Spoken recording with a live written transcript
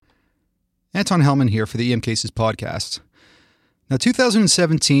Anton Hellman here for the EM Cases podcast. Now,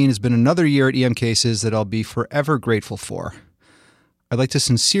 2017 has been another year at EM Cases that I'll be forever grateful for. I'd like to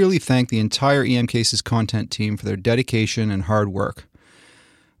sincerely thank the entire EM Cases content team for their dedication and hard work.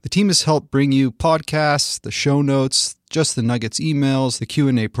 The team has helped bring you podcasts, the show notes, Just the Nuggets emails, the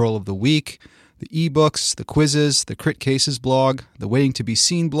Q&A Pearl of the Week, the ebooks, the quizzes, the Crit Cases blog, the Waiting to be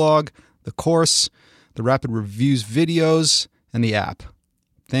Seen blog, the course, the Rapid Reviews videos, and the app.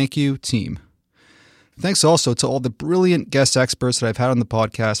 Thank you, team. Thanks also to all the brilliant guest experts that I've had on the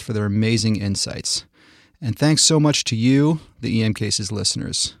podcast for their amazing insights. And thanks so much to you, the EM Cases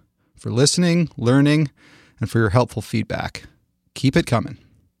listeners, for listening, learning, and for your helpful feedback. Keep it coming.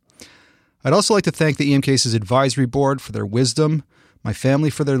 I'd also like to thank the EM Cases Advisory Board for their wisdom, my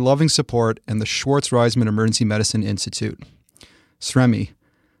family for their loving support, and the Schwartz-Reisman Emergency Medicine Institute. SREMI,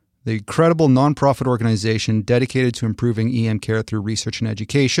 the incredible nonprofit organization dedicated to improving EM care through research and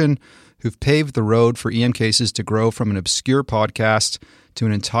education, who've paved the road for EM Cases to grow from an obscure podcast to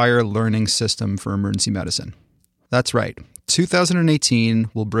an entire learning system for emergency medicine. That's right,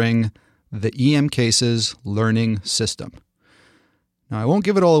 2018 will bring the EM Cases Learning System. Now, I won't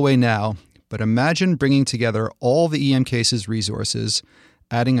give it all away now, but imagine bringing together all the EM Cases resources,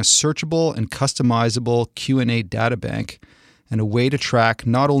 adding a searchable and customizable Q&A databank, and a way to track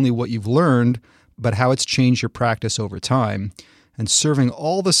not only what you've learned, but how it's changed your practice over time, and serving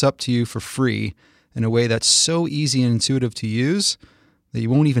all this up to you for free in a way that's so easy and intuitive to use that you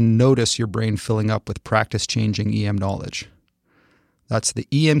won't even notice your brain filling up with practice-changing EM knowledge. That's the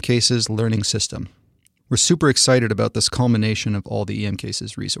EM Cases Learning System. We're super excited about this culmination of all the EM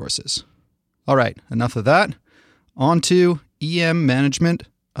Cases resources. All right, enough of that. On to EM management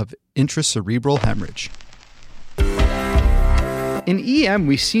of intracerebral hemorrhage. In EM,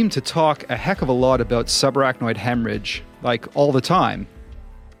 we seem to talk a heck of a lot about subarachnoid hemorrhage, like all the time.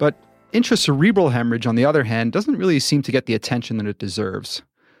 But intracerebral hemorrhage, on the other hand, doesn't really seem to get the attention that it deserves.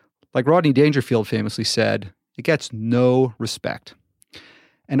 Like Rodney Dangerfield famously said, it gets no respect.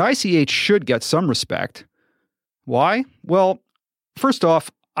 And ICH should get some respect. Why? Well, first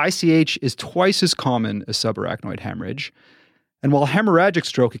off, ICH is twice as common as subarachnoid hemorrhage. And while hemorrhagic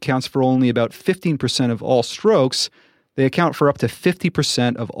stroke accounts for only about 15% of all strokes, they account for up to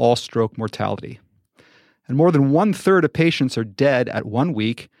 50% of all stroke mortality. And more than 1/3 of patients are dead at 1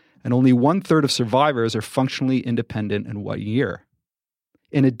 week, and only 1/3 of survivors are functionally independent in 1 year.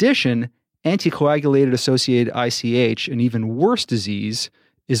 In addition, anticoagulated associated ICH, an even worse disease,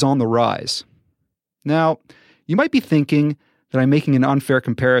 is on the rise. Now, you might be thinking that I'm making an unfair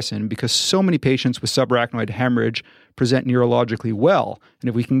comparison because so many patients with subarachnoid hemorrhage present neurologically well, and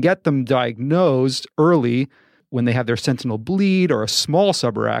if we can get them diagnosed early when they have their sentinel bleed or a small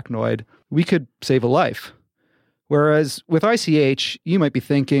subarachnoid, we could save a life. Whereas with ICH, you might be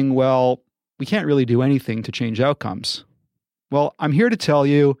thinking, well, we can't really do anything to change outcomes. Well, I'm here to tell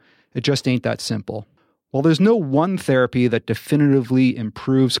you it just ain't that simple. While there's no one therapy that definitively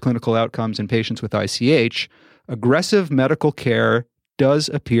improves clinical outcomes in patients with ICH, aggressive medical care does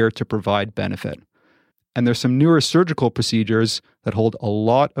appear to provide benefit. And there's some newer surgical procedures that hold a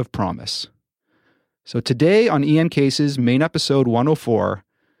lot of promise. So today on EM Cases, main episode 104,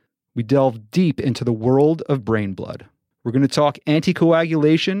 we delve deep into the world of brain blood. We're going to talk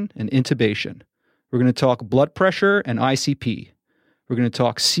anticoagulation and intubation. We're going to talk blood pressure and ICP. We're going to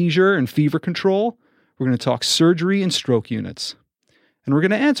talk seizure and fever control. We're going to talk surgery and stroke units. And we're going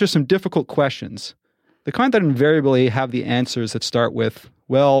to answer some difficult questions, the kind that invariably have the answers that start with,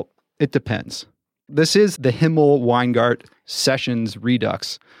 well, it depends. This is the Himmel-Weingart Sessions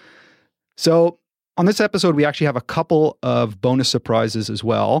Redux. So on this episode, we actually have a couple of bonus surprises as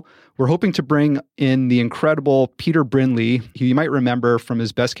well. We're hoping to bring in the incredible Peter Brindley, who you might remember from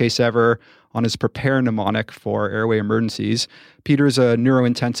his Best Case Ever on his Prepare mnemonic for airway emergencies. Peter's a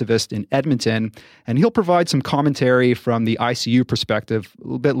neurointensivist in Edmonton, and he'll provide some commentary from the ICU perspective a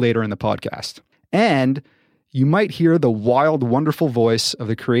little bit later in the podcast. And you might hear the wild, wonderful voice of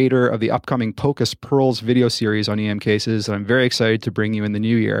the creator of the upcoming POCUS Pearls video series on EM Cases that I'm very excited to bring you in the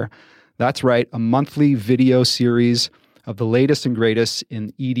new year. That's right, a monthly video series of the latest and greatest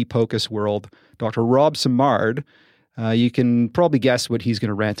in ED POCUS world, Dr. Rob Simard. You can probably guess what he's going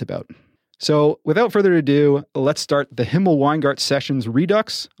to rant about. So without further ado, let's start the Himmel-Weingart Sessions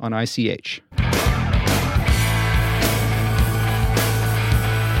Redux on ICH.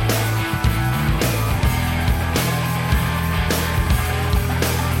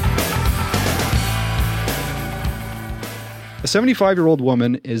 A 75-year-old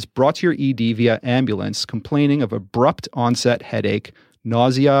woman is brought to your ED via ambulance complaining of abrupt onset headache,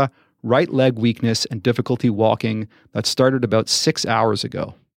 nausea, right leg weakness, and difficulty walking that started about 6 hours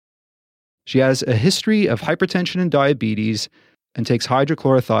ago. She has a history of hypertension and diabetes and takes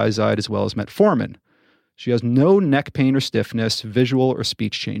hydrochlorothiazide as well as metformin. She has no neck pain or stiffness, visual or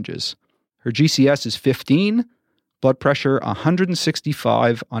speech changes. Her GCS is 15, blood pressure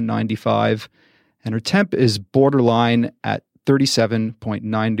 165 on 95, and her temp is borderline at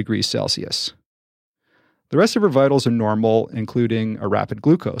 37.9 degrees Celsius. The rest of her vitals are normal, including a rapid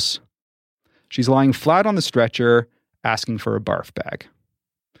glucose. She's lying flat on the stretcher, asking for a barf bag.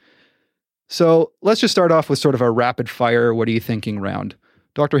 So let's just start off with sort of a rapid fire, what are you thinking round.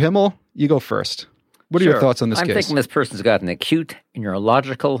 Dr. Himmel, you go first. What are your thoughts on this case? I'm thinking this person's got an acute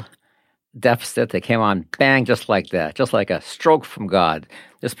neurological deficit. They came on bang just like that, just like a stroke from God.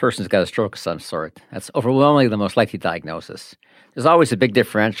 This person's got a stroke of some sort. That's overwhelmingly the most likely diagnosis. There's always a big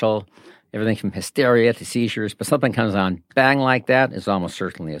differential, everything from hysteria to seizures, but something comes on bang like that is almost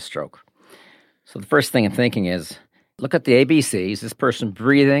certainly a stroke. So the first thing I'm thinking is, look at the ABCs. Is this person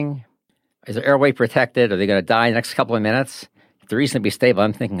breathing? Is their airway protected? Are they going to die in the next couple of minutes? If they're reasonably stable,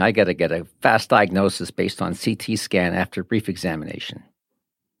 I'm thinking I got to get a fast diagnosis based on CT scan after brief examination.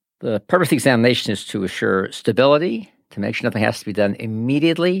 The purpose of the examination is to assure stability, to make sure nothing has to be done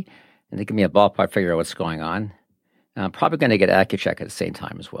immediately, and to give me a ballpark figure of what's going on. And I'm probably going to get AccuCheck at the same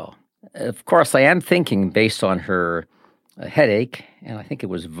time as well. Of course, I am thinking based on her headache, and I think it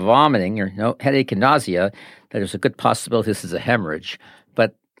was vomiting or headache and nausea, that there's a good possibility this is a hemorrhage.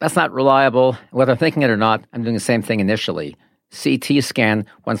 But that's not reliable. Whether I'm thinking it or not, I'm doing the same thing initially. CT scan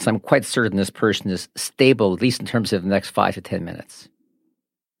once I'm quite certain this person is stable, at least in terms of the next 5 to 10 minutes.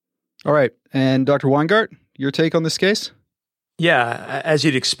 All right. And Dr. Weingart, your take on this case? Yeah, as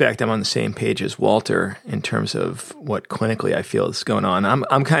you'd expect, I'm on the same page as Walter in terms of what clinically I feel is going on.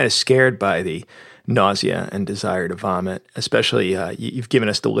 I'm kind of scared by the nausea and desire to vomit, especially you've given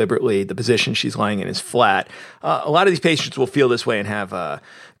us deliberately the position she's lying in is flat. A lot of these patients will feel this way and have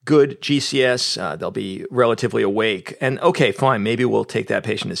good GCS. They'll be relatively awake. And okay, fine, maybe we'll take that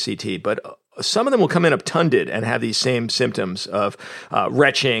patient to CT, but some of them will come in obtunded and have these same symptoms of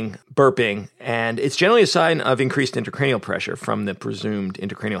retching, burping, and it's generally a sign of increased intracranial pressure from the presumed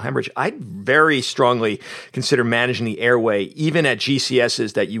intracranial hemorrhage. I'd very strongly consider managing the airway, even at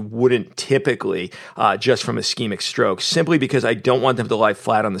GCSs that you wouldn't typically just from ischemic stroke, simply because I don't want them to lie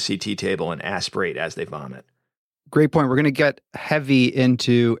flat on the CT table and aspirate as they vomit. Great point. We're going to get heavy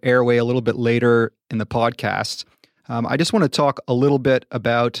into airway a little bit later in the podcast. I just want to talk a little bit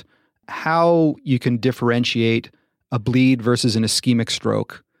about how you can differentiate a bleed versus an ischemic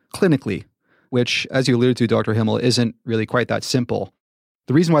stroke clinically, which, as you alluded to, Dr. Himmel, isn't really quite that simple.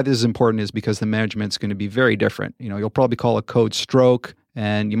 The reason why this is important is because the management's going to be very different. You'll probably call a code stroke,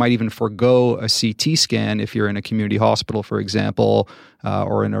 and you might even forego a CT scan if you're in a community hospital, for example,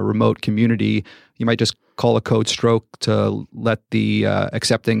 or in a remote community. You might just call a code stroke to let the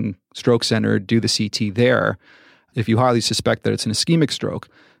accepting stroke center do the CT there if you highly suspect that it's an ischemic stroke.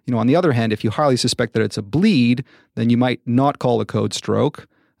 On the other hand, if you highly suspect that it's a bleed, then you might not call a code stroke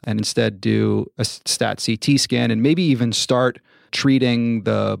and instead do a stat CT scan and maybe even start treating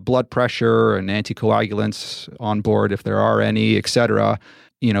the blood pressure and anticoagulants on board if there are any, et cetera,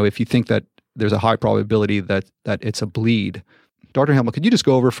 if you think that there's a high probability that it's a bleed. Dr. Himmel, could you just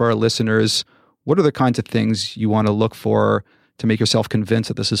go over for our listeners, what are the kinds of things you want to look for to make yourself convinced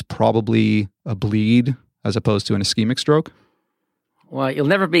that this is probably a bleed as opposed to an ischemic stroke? Well, you'll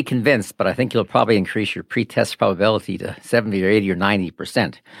never be convinced, but I think you'll probably increase your pre-test probability to 70 or 80 or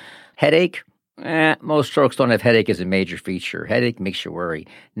 90%. Headache? Most strokes don't have headache as a major feature. Headache makes you worry.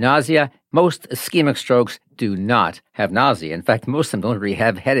 Nausea? Most ischemic strokes do not have nausea. In fact, most of them don't really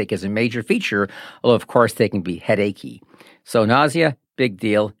have headache as a major feature, although, of course, they can be headachy. So nausea, big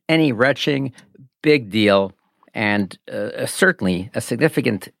deal. Any retching, big deal. And certainly a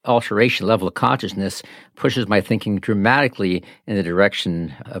significant alteration level of consciousness pushes my thinking dramatically in the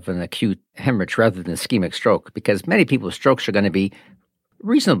direction of an acute hemorrhage rather than ischemic stroke, because many people with strokes are going to be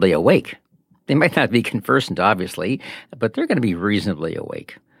reasonably awake. They might not be conversant, obviously, but they're going to be reasonably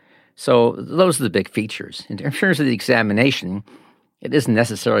awake. So those are the big features. In terms of the examination, it isn't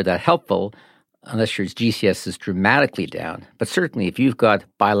necessarily that helpful unless your GCS is dramatically down. But certainly if you've got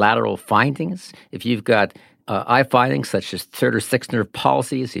bilateral findings, if you've got eye findings such as third or sixth nerve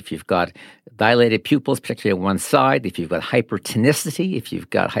palsies, if you've got dilated pupils, particularly on one side, if you've got hypertonicity, if you've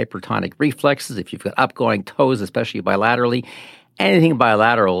got hypertonic reflexes, if you've got upgoing toes, especially bilaterally, anything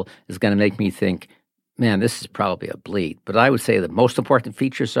bilateral is going to make me think, man, this is probably a bleed. But I would say the most important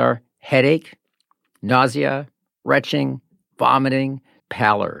features are headache, nausea, retching, vomiting,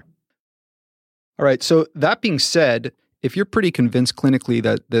 pallor. All right. So that being said, if you're pretty convinced clinically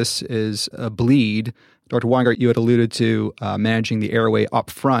that this is a bleed, Dr. Weingart, you had alluded to managing the airway up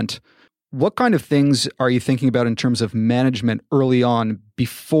front. What kind of things are you thinking about in terms of management early on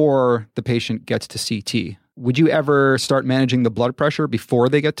before the patient gets to CT? Would you ever start managing the blood pressure before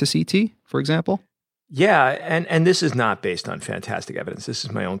they get to CT, for example? Yeah, and this is not based on fantastic evidence. This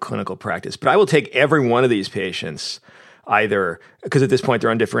is my own clinical practice. But I will take every one of these patients, either because at this point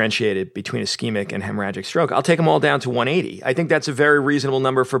they're undifferentiated between ischemic and hemorrhagic stroke. I'll take them all down to 180. I think that's a very reasonable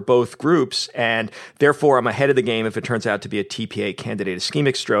number for both groups, and therefore I'm ahead of the game if it turns out to be a TPA candidate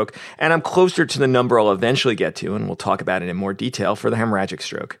ischemic stroke, and I'm closer to the number I'll eventually get to, and we'll talk about it in more detail, for the hemorrhagic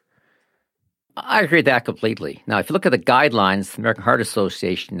stroke. I agree with that completely. Now, if you look at the guidelines, the American Heart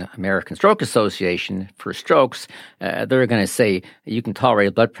Association, American Stroke Association for strokes, they're going to say you can tolerate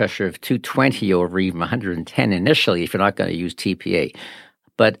a blood pressure of 220 over even 110 initially if you're not going to use TPA.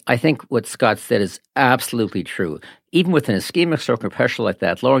 But I think what Scott said is absolutely true. Even with an ischemic stroke or pressure like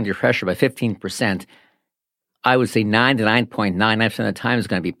that, lowering your pressure by 15%, I would say 99.99% of the time is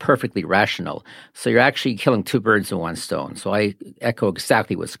going to be perfectly rational. So you're actually killing two birds with one stone. So I echo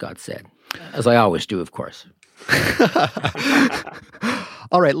exactly what Scott said. As I always do, of course.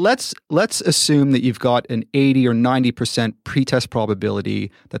 All right, let's assume that you've got an 80 or 90% pretest probability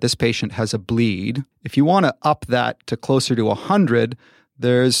that this patient has a bleed. If you want to up that to closer to 100,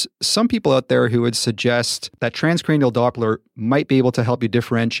 there's some people out there who would suggest that transcranial Doppler might be able to help you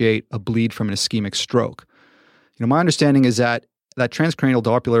differentiate a bleed from an ischemic stroke. My understanding is that transcranial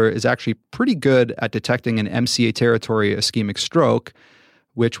Doppler is actually pretty good at detecting an MCA territory ischemic stroke,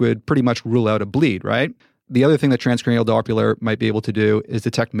 which would pretty much rule out a bleed, right? The other thing that transcranial Doppler might be able to do is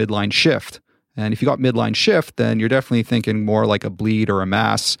detect midline shift. And if you got midline shift, then you're definitely thinking more like a bleed or a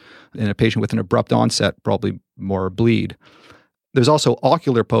mass. In a patient with an abrupt onset, probably more a bleed. There's also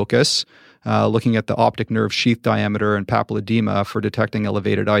ocular POCUS, looking at the optic nerve sheath diameter and papilledema for detecting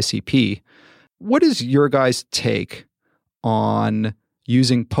elevated ICP. What is your guys' take on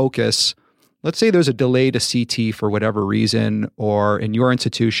using POCUS? Let's say there's a delay to CT for whatever reason, or in your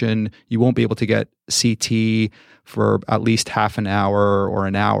institution, you won't be able to get CT for at least half an hour or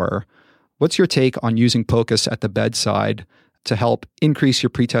an hour. What's your take on using POCUS at the bedside to help increase your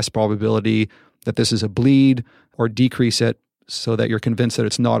pretest probability that this is a bleed, or decrease it so that you're convinced that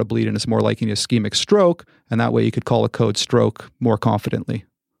it's not a bleed and it's more like an ischemic stroke, and that way you could call a code stroke more confidently?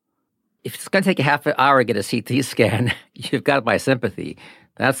 If it's going to take a half an hour to get a CT scan, you've got my sympathy.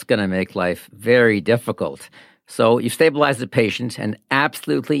 That's going to make life very difficult. So you stabilize the patient, and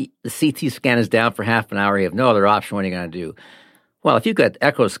absolutely the CT scan is down for half an hour. You have no other option. What are you going to do? Well, if you've got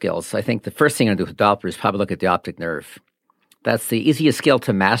echo skills, I think the first thing you're going to do with Doppler is probably look at the optic nerve. That's the easiest skill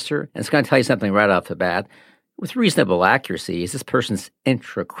to master, and it's going to tell you something right off the bat with reasonable accuracy. Is this person's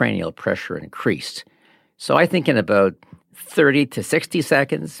intracranial pressure increased? So I think in about 30 to 60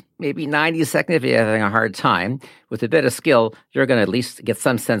 seconds, maybe 90 seconds if you're having a hard time. With a bit of skill, you're going to at least get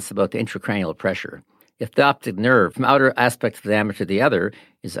some sense about the intracranial pressure. If the optic nerve from outer aspect of the diameter to the other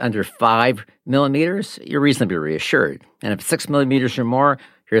is under 5 millimeters, you're reasonably reassured. And if 6 millimeters or more,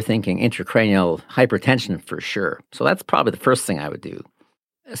 you're thinking intracranial hypertension for sure. So that's probably the first thing I would do.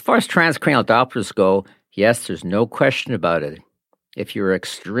 As far as transcranial Dopplers go, yes, there's no question about it. If you're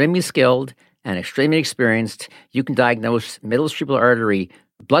extremely skilled and extremely experienced, you can diagnose middle cerebral artery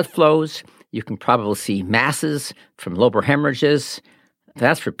blood flows. You can probably see masses from lobar hemorrhages.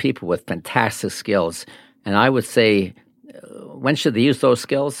 That's for people with fantastic skills. And I would say, when should they use those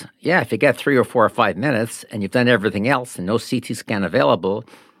skills? Yeah, if you get 3 or 4 or 5 minutes and you've done everything else and no CT scan available,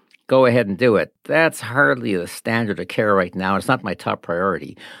 go ahead and do it. That's hardly the standard of care right now. It's not my top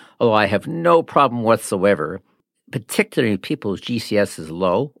priority, although I have no problem whatsoever, particularly people whose GCS is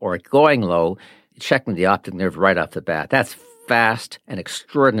low or going low, checking the optic nerve right off the bat. That's fast and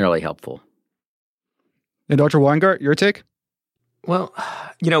extraordinarily helpful. And Dr. Weingart, your take? Well,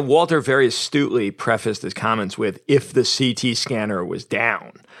 Walter very astutely prefaced his comments with, if the CT scanner was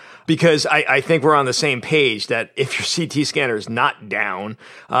down. Because I think we're on the same page that if your CT scanner is not down,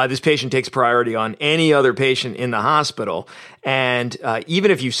 this patient takes priority on any other patient in the hospital. And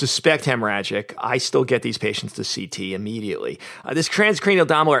even if you suspect hemorrhagic, I still get these patients to CT immediately. This transcranial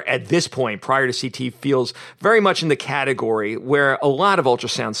Doppler at this point, prior to CT, feels very much in the category where a lot of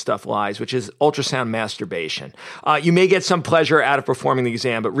ultrasound stuff lies, which is ultrasound masturbation. You may get some pleasure out of performing the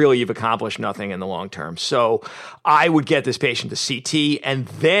exam, but really you've accomplished nothing in the long term. So I would get this patient to CT, and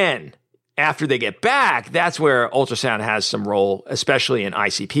then after they get back, that's where ultrasound has some role, especially in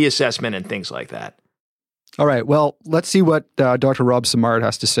ICP assessment and things like that. All right, well, let's see what Dr. Rob Simard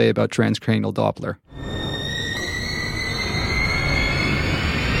has to say about transcranial Doppler.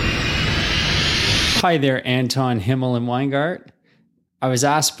 Hi there, Anton, Himmel, and Weingart. I was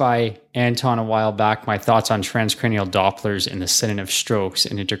asked by Anton a while back my thoughts on transcranial Dopplers in the setting of strokes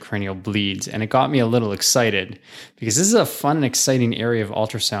and intracranial bleeds, and it got me a little excited because this is a fun and exciting area of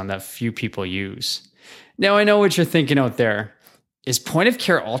ultrasound that few people use. Now, I know what you're thinking out there. Is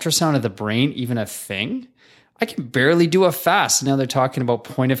point-of-care ultrasound of the brain even a thing? I can barely do a fast. Now they're talking about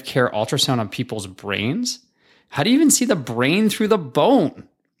point-of-care ultrasound on people's brains? How do you even see the brain through the bone?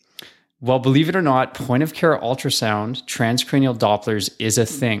 Well, believe it or not, point-of-care ultrasound, transcranial Dopplers is a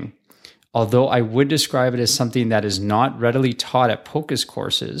thing. Although I would describe it as something that is not readily taught at POCUS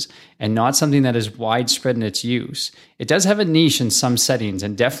courses and not something that is widespread in its use, it does have a niche in some settings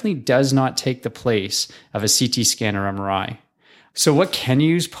and definitely does not take the place of a CT scan or MRI. So what can you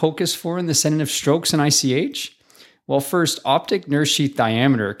use POCUS for in the setting of strokes and ICH? Well, first, optic nerve sheath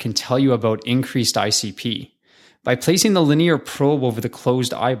diameter can tell you about increased ICP. By placing the linear probe over the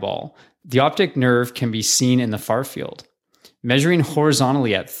closed eyeball, the optic nerve can be seen in the far field. Measuring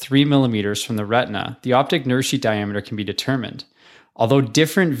horizontally at 3 millimeters from the retina, the optic nerve sheath diameter can be determined. Although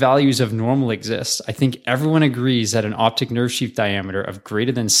different values of normal exist, I think everyone agrees that an optic nerve sheath diameter of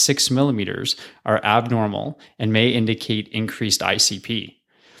greater than 6 millimeters are abnormal and may indicate increased ICP.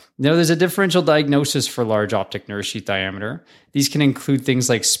 Now, there's a differential diagnosis for large optic nerve sheath diameter. These can include things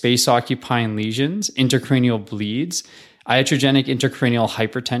like space-occupying lesions, intracranial bleeds, iatrogenic intracranial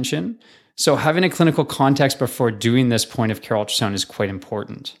hypertension. So having a clinical context before doing this point-of-care ultrasound is quite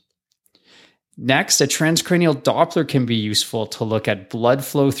important. Next, a transcranial Doppler can be useful to look at blood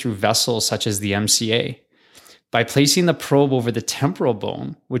flow through vessels such as the MCA. By placing the probe over the temporal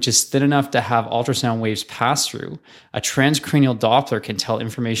bone, which is thin enough to have ultrasound waves pass through, a transcranial Doppler can tell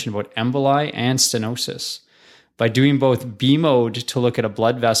information about emboli and stenosis. By doing both B mode to look at a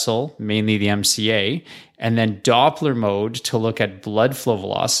blood vessel, mainly the MCA, and then Doppler mode to look at blood flow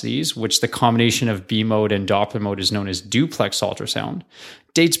velocities, which the combination of B mode and Doppler mode is known as duplex ultrasound,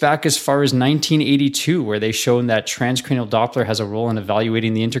 dates back as far as 1982, where they shown that transcranial Doppler has a role in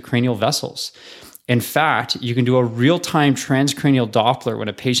evaluating the intracranial vessels. In fact, you can do a real-time transcranial Doppler when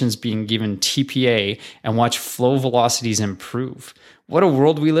a patient's being given TPA and watch flow velocities improve. What a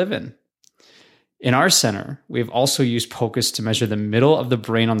world we live in. In our center, we have also used POCUS to measure the middle of the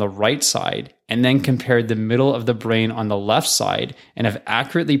brain on the right side and then compared the middle of the brain on the left side and have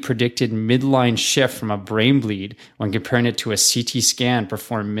accurately predicted midline shift from a brain bleed when comparing it to a CT scan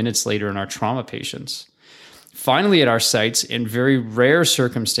performed minutes later in our trauma patients. Finally, at our sites, in very rare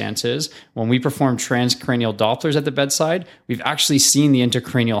circumstances, when we perform transcranial Dopplers at the bedside, we've actually seen the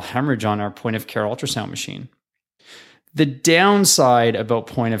intracranial hemorrhage on our point-of-care ultrasound machine. The downside about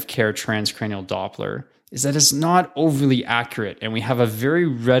point-of-care transcranial Doppler is that it's not overly accurate, and we have a very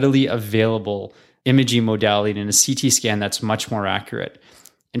readily available imaging modality in a CT scan that's much more accurate.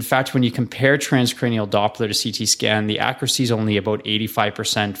 In fact, when you compare transcranial Doppler to CT scan, the accuracy is only about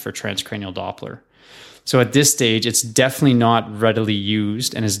 85% for transcranial Doppler. So at this stage, it's definitely not readily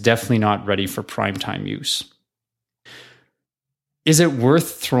used and is definitely not ready for prime time use. Is it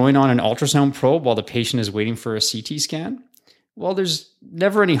worth throwing on an ultrasound probe while the patient is waiting for a CT scan? Well, there's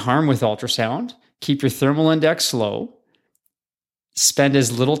never any harm with ultrasound. Keep your thermal index low. Spend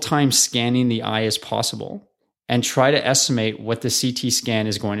as little time scanning the eye as possible and try to estimate what the CT scan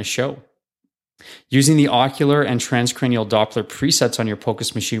is going to show. Using the ocular and transcranial Doppler presets on your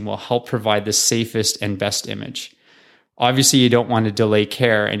POCUS machine will help provide the safest and best image. Obviously, you don't want to delay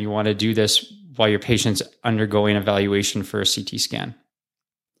care, and you want to do this while your patient's undergoing evaluation for a CT scan.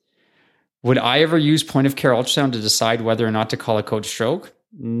 Would I ever use point-of-care ultrasound to decide whether or not to call a code stroke?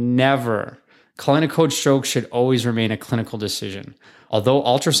 Never. Calling a code stroke should always remain a clinical decision. Although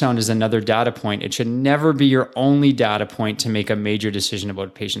ultrasound is another data point, it should never be your only data point to make a major decision about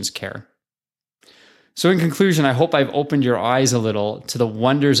a patient's care. So in conclusion, I hope I've opened your eyes a little to the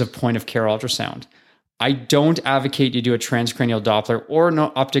wonders of point-of-care ultrasound. I don't advocate you do a transcranial Doppler or an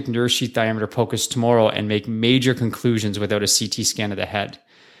optic nerve sheath diameter POCUS tomorrow and make major conclusions without a CT scan of the head.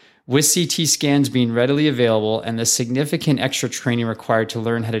 With CT scans being readily available and the significant extra training required to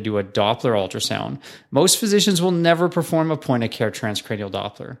learn how to do a Doppler ultrasound, most physicians will never perform a point-of-care transcranial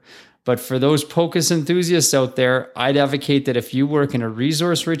Doppler. But for those POCUS enthusiasts out there, I'd advocate that if you work in a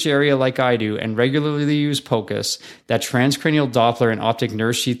resource-rich area like I do and regularly use POCUS, that transcranial Doppler and optic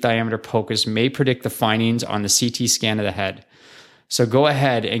nerve sheath diameter POCUS may predict the findings on the CT scan of the head. So go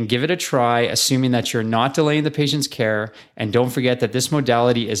ahead and give it a try, assuming that you're not delaying the patient's care. And don't forget that this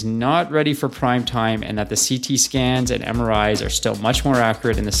modality is not ready for prime time and that the CT scans and MRIs are still much more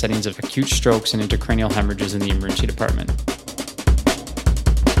accurate in the settings of acute strokes and intracranial hemorrhages in the emergency department.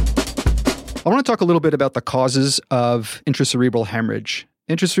 I want to talk a little bit about the causes of intracerebral hemorrhage.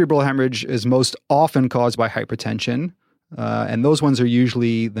 Intracerebral hemorrhage is most often caused by hypertension. and those ones are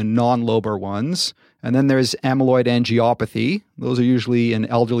usually the non-lobar ones. And then there's amyloid angiopathy. Those are usually in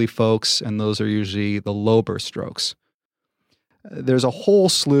elderly folks, and those are usually the lobar strokes. There's a whole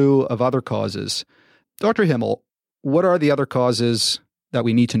slew of other causes. Dr. Himmel, what are the other causes that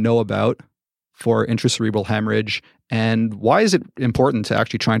we need to know about for intracerebral hemorrhage, and why is it important to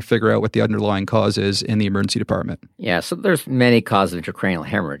actually try and figure out what the underlying cause is in the emergency department? Yeah, so there's many causes of intracranial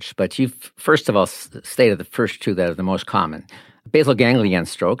hemorrhage, but you've first of all stated the first two that are the most common. Basal ganglion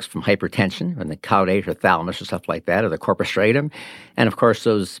strokes from hypertension in the caudate or thalamus or stuff like that, or the corpus striatum. And of course,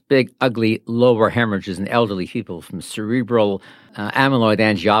 those big, ugly lobar hemorrhages in elderly people from cerebral amyloid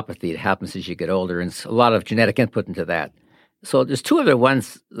angiopathy. It happens as you get older, and it's a lot of genetic input into that. So there's two other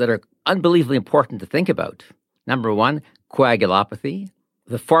ones that are unbelievably important to think about. Number one, coagulopathy.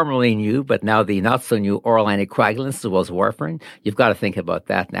 The formerly new, but now the not-so-new oral anticoagulants as well as warfarin. You've got to think about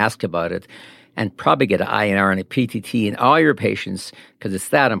that and ask about it, and probably get an INR and a PTT in all your patients, because it's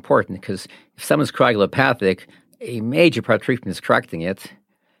that important. Because if someone's coagulopathic, a major part of treatment is correcting it.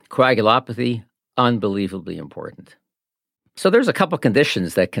 Coagulopathy, unbelievably important. So there's a couple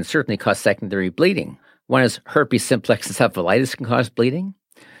conditions that can certainly cause secondary bleeding. One is herpes simplex encephalitis can cause bleeding.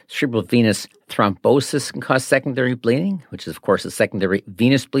 Cerebral venous thrombosis can cause secondary bleeding, which is, of course, a secondary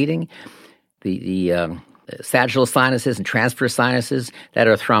venous bleeding. The sagittal sinuses and transverse sinuses that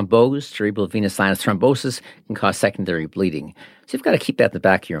are thrombosed, cerebral venous sinus thrombosis, can cause secondary bleeding. So you've got to keep that in the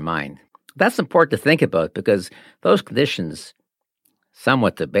back of your mind. That's important to think about because those conditions,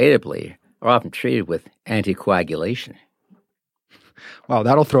 somewhat debatably, are often treated with anticoagulation. Wow,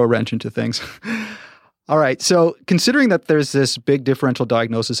 that'll throw a wrench into things. All right, so considering that there's this big differential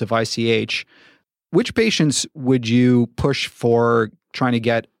diagnosis of ICH, which patients would you push for trying to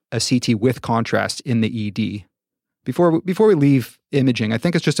get a CT with contrast in the ED? Before we leave imaging, I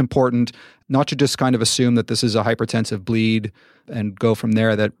think it's just important not to just kind of assume that this is a hypertensive bleed and go from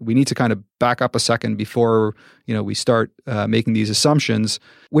there, that we need to kind of back up a second before we start making these assumptions.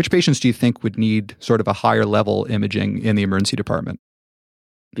 Which patients do you think would need sort of a higher level imaging in the emergency department?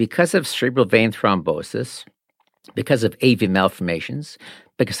 Because of cerebral vein thrombosis, because of AV malformations,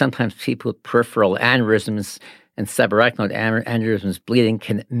 because sometimes people with peripheral aneurysms and subarachnoid aneurysms bleeding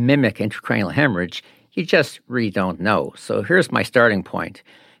can mimic intracranial hemorrhage, you just really don't know. So here's my starting point.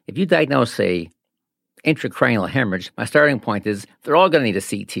 If you diagnose a intracranial hemorrhage, my starting point is they're all going to need a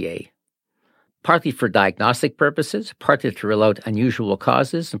CTA, partly for diagnostic purposes, partly to rule out unusual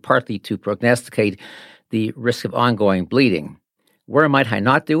causes, and partly to prognosticate the risk of ongoing bleeding. Where might I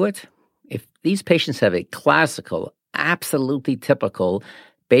not do it? If these patients have a classical, absolutely typical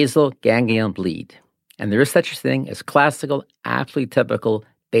basal ganglion bleed, and there is such a thing as classical, absolutely typical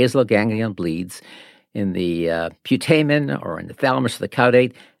basal ganglion bleeds in the putamen or in the thalamus or the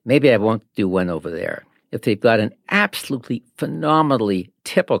caudate, maybe I won't do one over there. If they've got an absolutely phenomenally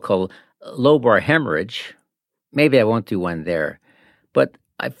typical lobar hemorrhage, maybe I won't do one there. But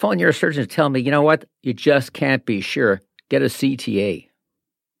I phone neurosurgeons to tell me, you know what, you just can't be sure. Get a CTA.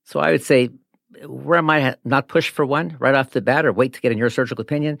 So I would say, where I might not push for one right off the bat or wait to get a neurosurgical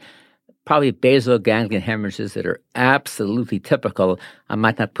opinion, probably basal ganglion hemorrhages that are absolutely typical, I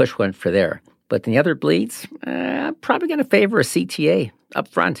might not push one for there. But in the other bleeds, I'm probably going to favor a CTA up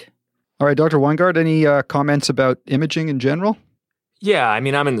front. All right, Dr. Weingart, any comments about imaging in general? Yeah, I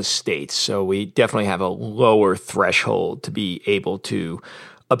mean, I'm in the States, so we definitely have a lower threshold to be able to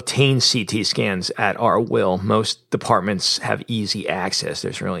obtain CT scans at our will. Most departments have easy access.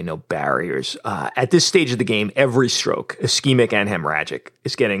 There's really no barriers. At this stage of the game, every stroke, ischemic and hemorrhagic,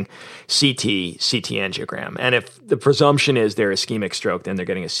 is getting CT angiogram. And if the presumption is they're ischemic stroke, then they're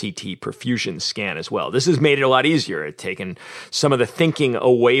getting a CT perfusion scan as well. This has made it a lot easier. It's taken some of the thinking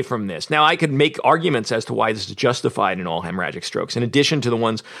away from this. Now, I could make arguments as to why this is justified in all hemorrhagic strokes. In addition to the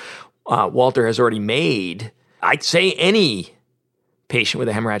ones Walter has already made, I'd say any patient with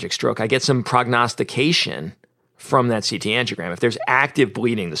a hemorrhagic stroke, I get some prognostication from that CT angiogram. If there's active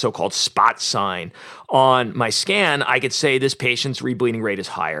bleeding, the so-called spot sign on my scan, I could say this patient's rebleeding rate is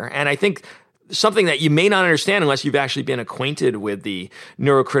higher. And I think something that you may not understand unless you've actually been acquainted with the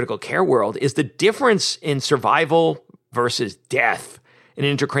neurocritical care world is the difference in survival versus death in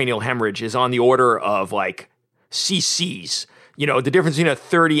intracranial hemorrhage is on the order of like cc's. You know, the difference between a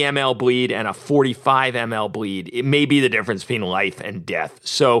 30 ml bleed and a 45 ml bleed, it may be the difference between life and death.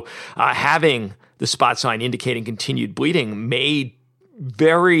 So having the spot sign indicating continued bleeding may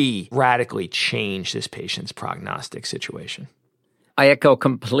very radically change this patient's prognostic situation. I echo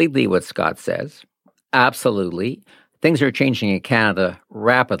completely what Scott says. Absolutely. Things are changing in Canada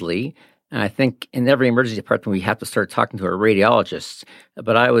rapidly. And I think in every emergency department, we have to start talking to our radiologists.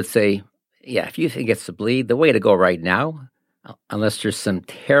 But I would say Yeah, if you think it's a bleed, the way to go right now, unless there's some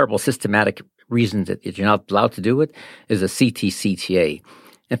terrible systematic reasons that you're not allowed to do it, is a CT-CTA.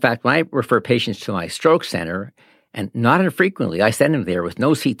 In fact, when I refer patients to my stroke center, and not infrequently, I send them there with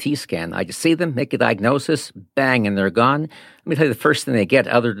no CT scan. I just see them, make a diagnosis, bang, and they're gone. Let me tell you the first thing they get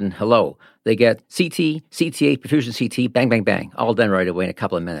other than hello. They get CT, CTA, perfusion CT, bang, bang, bang, all done right away in a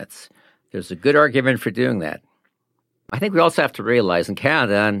couple of minutes. There's a good argument for doing that. I think we also have to realize in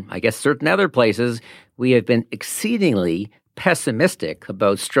Canada, and I guess certain other places, we have been exceedingly pessimistic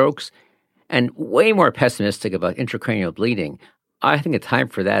about strokes and way more pessimistic about intracranial bleeding. I think the time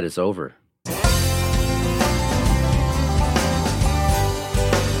for that is over.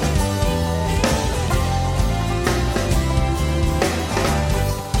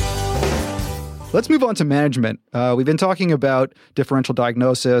 Let's move on to management. We've been talking about differential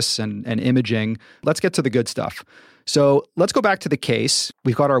diagnosis and imaging. Let's get to the good stuff. So let's go back to the case.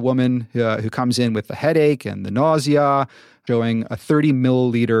 We've got our woman who comes in with the headache and the nausea, showing a 30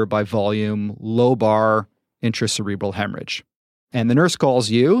 milliliter by volume, lobar intracerebral hemorrhage. And the nurse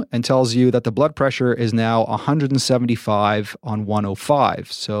calls you and tells you that the blood pressure is now 175 on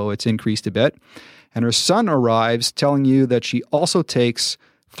 105. So it's increased a bit. And her son arrives telling you that she also takes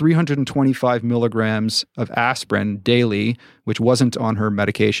 325 milligrams of aspirin daily, which wasn't on her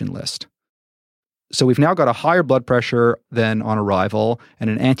medication list. So we've now got a higher blood pressure than on arrival and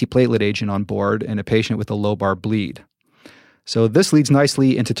an antiplatelet agent on board in a patient with a lobar bleed. So this leads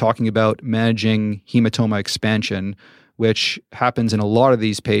nicely into talking about managing hematoma expansion, which happens in a lot of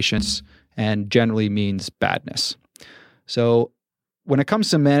these patients and generally means badness. So when it comes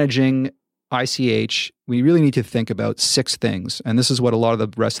to managing ICH, we really need to think about 6 things. And this is what a lot of the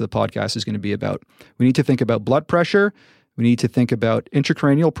rest of the podcast is going to be about. We need to think about blood pressure. We need to think about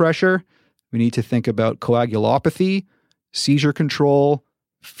intracranial pressure. We need to think about coagulopathy, seizure control,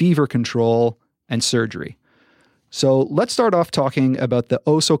 fever control, and surgery. So let's start off talking about the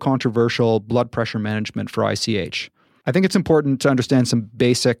oh-so-controversial blood pressure management for ICH. I think it's important to understand some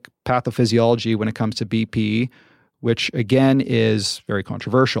basic pathophysiology when it comes to BP, which again is very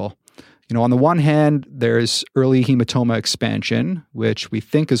controversial. On the one hand, there's early hematoma expansion, which we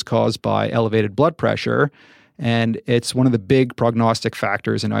think is caused by elevated blood pressure, and it's one of the big prognostic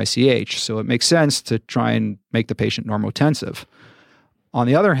factors in ICH, so it makes sense to try and make the patient normotensive. On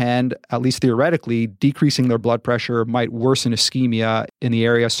the other hand, at least theoretically, decreasing their blood pressure might worsen ischemia in the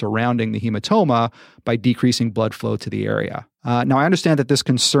area surrounding the hematoma by decreasing blood flow to the area. Now, I understand that this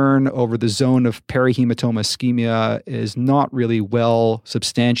concern over the zone of perihematoma ischemia is not really well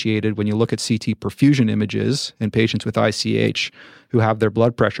substantiated when you look at CT perfusion images in patients with ICH who have their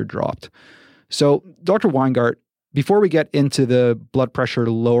blood pressure dropped. So, Dr. Weingart, before we get into the blood pressure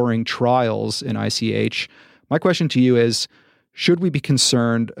lowering trials in ICH, my question to you is, should we be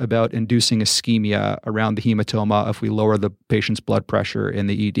concerned about inducing ischemia around the hematoma if we lower the patient's blood pressure in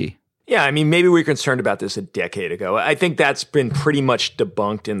the ED? Yeah, I mean, maybe we were concerned about this a decade ago. I think that's been pretty much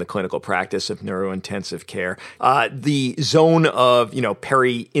debunked in the clinical practice of neurointensive care. The zone of,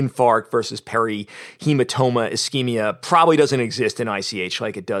 peri-infarct versus peri-hematoma ischemia probably doesn't exist in ICH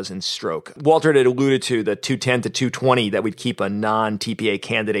like it does in stroke. Walter had alluded to the 210 to 220 that we'd keep a non-TPA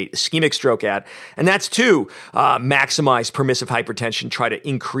candidate ischemic stroke at, and that's to maximize permissive hypertension, try to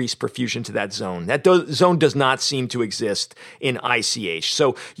increase perfusion to that zone. That zone does not seem to exist in ICH.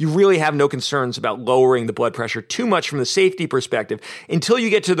 So you really have no concerns about lowering the blood pressure too much from the safety perspective until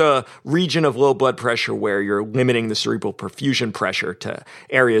you get to the region of low blood pressure where you're limiting the cerebral perfusion pressure to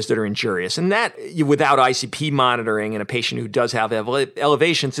areas that are injurious. And that, without ICP monitoring in a patient who does have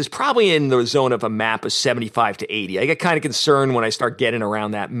elevations, is probably in the zone of a MAP of 75 to 80. I get kind of concerned when I start getting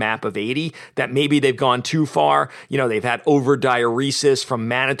around that MAP of 80 that maybe they've gone too far. They've had overdiuresis from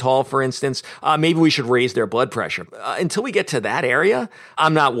mannitol, for instance. Maybe we should raise their blood pressure. Until we get to that area,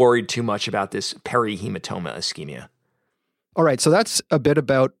 I'm not worried too much about this perihematoma ischemia. All right, so that's a bit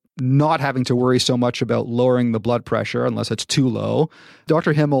about not having to worry so much about lowering the blood pressure unless it's too low.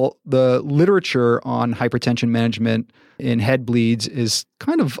 Dr. Himmel, the literature on hypertension management in head bleeds is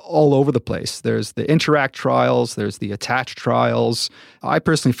kind of all over the place. There's the INTERACT trials, there's the ATTACH trials. I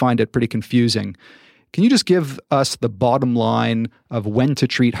personally find it pretty confusing. Can you just give us the bottom line of when to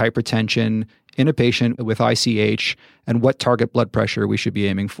treat hypertension in a patient with ICH and what target blood pressure we should be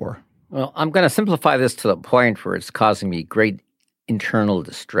aiming for? Well, I'm going to simplify this to the point where it's causing me great internal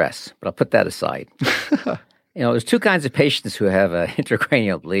distress, but I'll put that aside. There's 2 kinds of patients who have an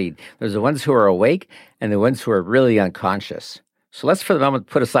intracranial bleed. There's the ones who are awake and the ones who are really unconscious. So let's for the moment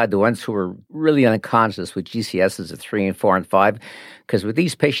put aside the ones who are really unconscious with GCSs of 3 and 4 and 5, because with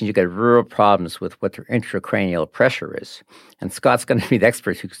these patients, you get real problems with what their intracranial pressure is. And Scott's going to be the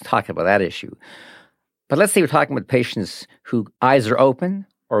expert who can talk about that issue. But let's say we're talking with patients whose eyes are open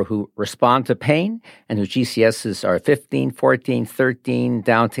or who respond to pain and whose GCSs are 15, 14, 13,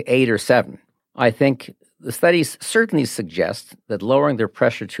 down to 8 or 7. I think the studies certainly suggest that lowering their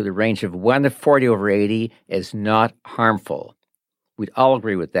pressure to the range of 1 to 40/80 is not harmful. We'd all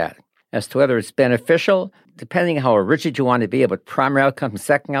agree with that. As to whether it's beneficial, depending on how rigid you want to be about primary outcomes and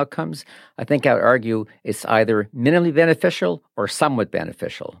second outcomes, I think I would argue it's either minimally beneficial or somewhat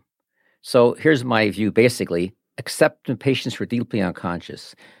beneficial. So here's my view, basically. Accept in patients who are deeply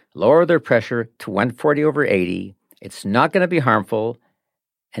unconscious. Lower their pressure to 140/80. It's not going to be harmful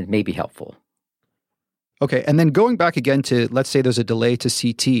and may be helpful. Okay, and then going back again to, let's say there's a delay to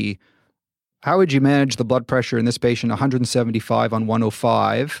CT, how would you manage the blood pressure in this patient, 175 on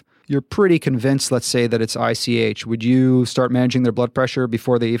 105? You're pretty convinced, let's say, that it's ICH. Would you start managing their blood pressure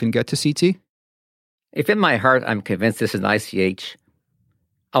before they even get to CT? If in my heart I'm convinced this is an ICH,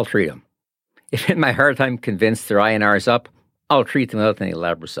 I'll treat them. If in my heart I'm convinced their INR is up, I'll treat them without any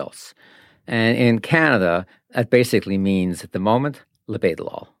lab results. And in Canada, that basically means, at the moment,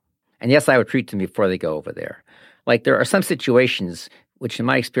 labetalol. And yes, I would treat them before they go over there. Like, there are some situations which in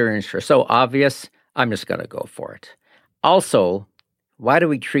my experience are so obvious, I'm just going to go for it. Also, why do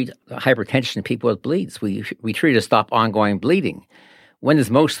we treat hypertension in people with bleeds? We treat to stop ongoing bleeding. When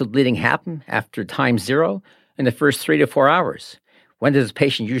does most of the bleeding happen? After time 0? In the first 3 to 4 hours. When does the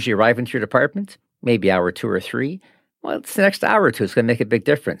patient usually arrive into your department? Maybe hour 2 or 3. Well, it's the next hour or 2. It's going to make a big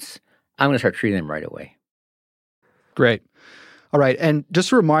difference. I'm going to start treating them right away. Great. All right. And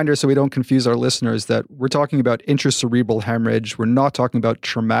just a reminder, so we don't confuse our listeners, that we're talking about intracerebral hemorrhage. We're not talking about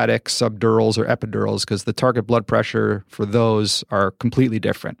traumatic subdurals or epidurals, because the target blood pressure for those are completely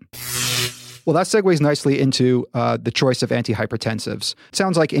different. Well, that segues nicely into the choice of antihypertensives. It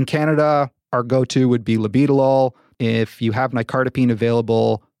sounds like in Canada, our go-to would be labetalol. If you have nicardipine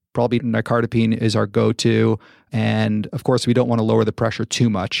available, probably nicardipine is our go-to. And of course, we don't want to lower the pressure too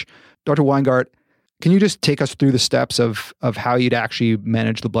much. Dr. Weingart, can you just take us through the steps of how you'd actually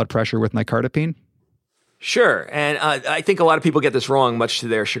manage the blood pressure with nicardipine? Sure. And I think a lot of people get this wrong, much to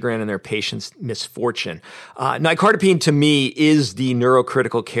their chagrin and their patients' misfortune. Nicardipine, to me, is the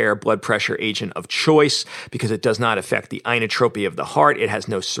neurocritical care blood pressure agent of choice because it does not affect the inotropy of the heart. It has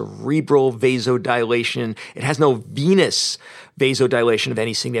no cerebral vasodilation. It has no venous vasodilation of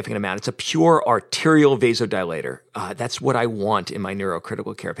any significant amount. It's a pure arterial vasodilator. That's what I want in my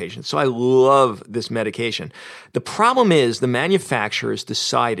neurocritical care patients. So I love this medication. The problem is the manufacturers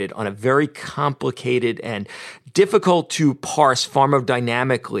decided on a very complicated and difficult to parse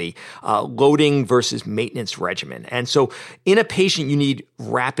pharmacodynamically loading versus maintenance regimen. And so in a patient, you need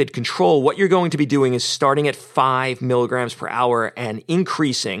rapid control. What you're going to be doing is starting at 5 milligrams per hour and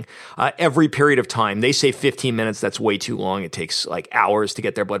increasing every period of time. They say 15 minutes. That's way too long. It takes like hours to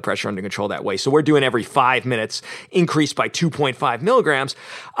get their blood pressure under control that way. So we're doing every 5 minutes, increased by 2.5 milligrams.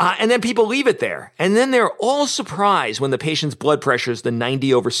 And then people leave it there. And then they're all surprised when the patient's blood pressure is the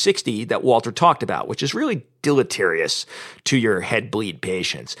 90/60 that Walter talked about, which is really deleterious to your head bleed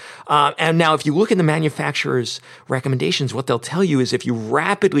patients. And now if you look at the manufacturer's recommendations, what they'll tell you is if you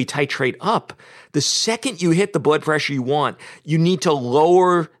rapidly titrate up, the second you hit the blood pressure you want, you need to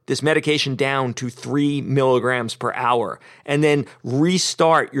lower this medication down to 3 milligrams per hour and then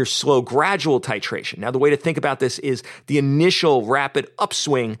restart your slow gradual titration. Now, the way to think about this is the initial rapid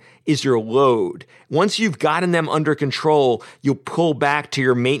upswing is your load. Once you've gotten them under control, you'll pull back to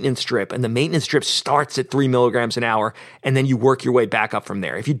your maintenance drip, and the maintenance drip starts at 3 milligrams an hour, and then you work your way back up from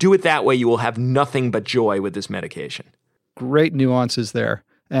there. If you do it that way, you will have nothing but joy with this medication. Great nuances there.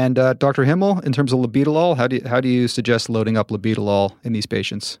 And Dr. Himmel, in terms of labetalol, how do you suggest loading up labetalol in these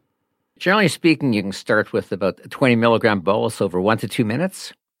patients? Generally speaking, you can start with about a 20 milligram bolus over 1 to 2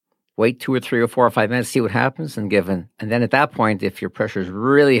 minutes. Wait 2 or 3 or 4 or 5 minutes, see what happens, and then at that point, if your pressure is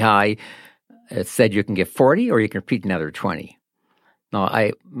really high, it's said you can give 40 or you can repeat another 20. Now,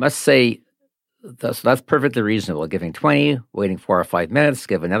 I must say that's perfectly reasonable. Giving 20, waiting 4 or 5 minutes,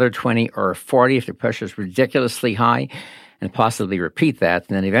 give another 20 or 40 if the pressure is ridiculously high, and possibly repeat that.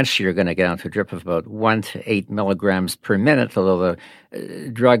 And then eventually you're going to get onto a drip of about 1 to 8 milligrams per minute, although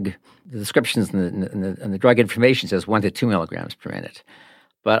the descriptions and the drug information says 1 to 2 milligrams per minute.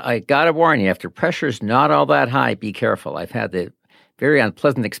 But I got to warn you, if the pressure is not all that high, be careful. I've had the very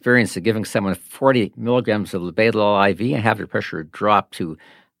unpleasant experience of giving someone 40 milligrams of labetalol IV and have their pressure drop to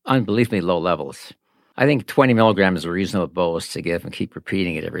unbelievably low levels. I think 20 milligrams is a reasonable bolus to give and keep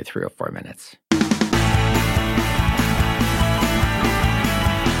repeating it every 3 or 4 minutes.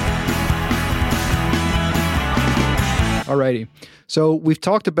 Alrighty. So we've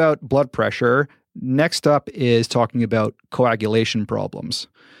talked about blood pressure. Next up is talking about coagulation problems.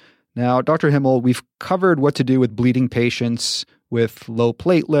 Now, Dr. Himmel, we've covered what to do with bleeding patients with low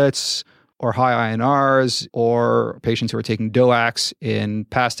platelets or high INRs or patients who are taking DOACs in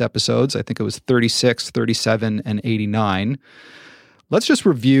past episodes. I think it was 36, 37, and 89. Let's just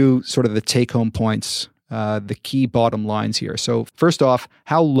review sort of the take-home points, the key bottom lines here. So first off,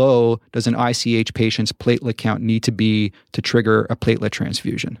 how low does an ICH patient's platelet count need to be to trigger a platelet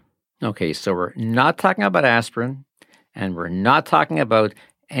transfusion? Okay, so we're not talking about aspirin, and we're not talking about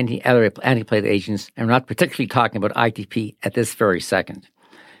any other antiplatelet agents, and we're not particularly talking about ITP at this very second.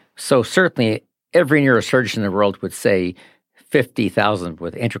 So certainly every neurosurgeon in the world would say 50,000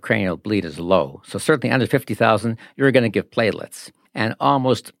 with intracranial bleed is low. So certainly under 50,000, you're going to give platelets. And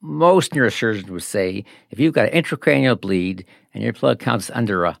almost most neurosurgeons would say if you've got intracranial bleed and your platelet count is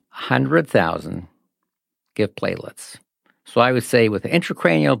under 100,000, give platelets. So I would say with the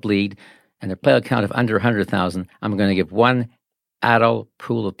intracranial bleed and the platelet count of under 100,000, I'm going to give one adult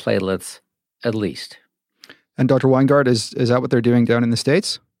pool of platelets at least. And Dr. Weingart, is that what they're doing down in the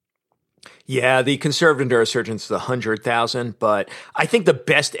States? Yeah, the conservative neurosurgeons is 100,000, but I think the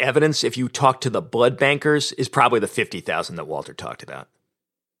best evidence, if you talk to the blood bankers, is probably the 50,000 that Walter talked about.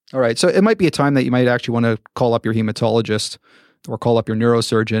 All right. So it might be a time that you might actually want to call up your hematologist or call up your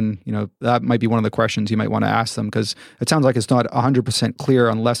neurosurgeon. You know, that might be one of the questions you might want to ask them, because it sounds like it's not 100% clear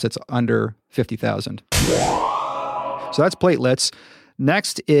unless it's under 50,000. So that's platelets.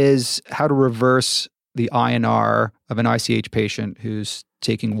 Next is how to reverse the INR of an ICH patient who's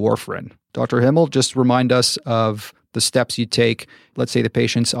taking warfarin. Dr. Himmel, just remind us of the steps you take. Let's say the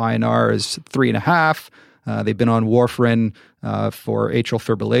patient's INR is 3.5. They've been on warfarin for atrial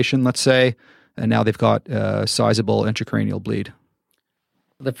fibrillation, let's say, and now they've got sizable intracranial bleed.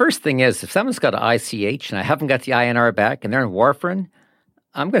 The first thing is, if someone's got an ICH and I haven't got the INR back and they're on warfarin,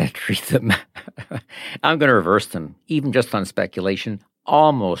 I'm going to treat them. I'm going to reverse them, even just on speculation,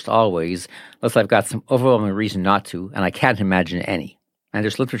 almost always, unless I've got some overwhelming reason not to, and I can't imagine any. And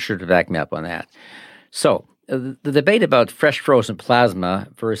there's literature to back me up on that. So the debate about fresh frozen plasma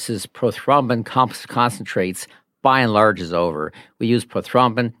versus prothrombin concentrates, by and large, is over. We use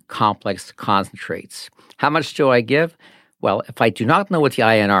prothrombin complex concentrates. How much do I give? Well, if I do not know what the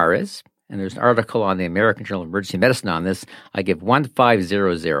INR is, and there's an article on the American Journal of Emergency Medicine on this, I give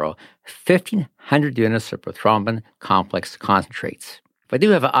 1500, 1,500 units of prothrombin complex concentrates. If I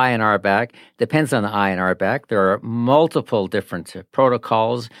do have an INR back, depends on the INR back. There are multiple different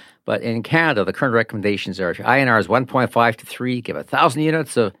protocols, but in Canada, the current recommendations are if your INR is 1.5 to 3, give 1,000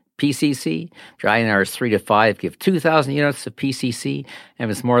 units of PCC. If your INR is 3 to 5, give 2,000 units of PCC.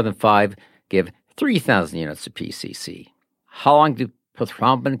 And if it's more than 5, give 3,000 units of PCC. How long do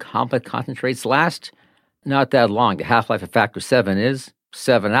prothrombin complex concentrates last? Not that long. The half-life of factor 7 is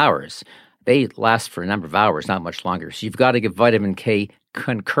 7 hours. They last for a number of hours, not much longer. So you've got to give vitamin K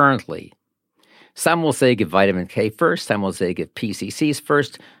concurrently. Some will say give vitamin K first. Some will say give PCCs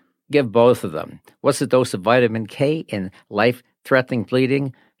first. Give both of them. What's the dose of vitamin K in life-threatening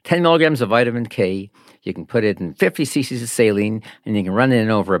bleeding? 10 milligrams of vitamin K. You can put it in 50 cc's of saline, and you can run it in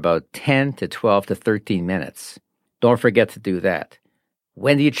over about 10 to 12 to 13 minutes. Don't forget to do that.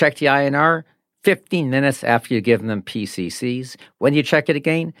 When do you check the INR? 15 minutes after you've given them PCCs. When do you check it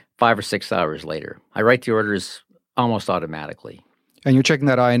again? 5 or 6 hours later. I write the orders almost automatically. And you're checking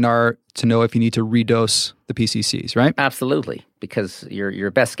that INR to know if you need to redose the PCCs, right? Absolutely, because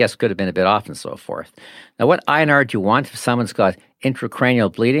your best guess could have been a bit off and so forth. Now, what INR do you want if someone's got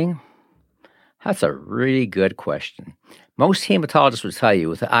intracranial bleeding? That's a really good question. Most hematologists would tell you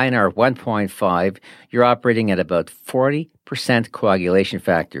with an INR of 1.5, you're operating at about 40% coagulation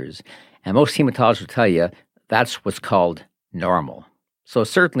factors. And most hematologists will tell you that's what's called normal. So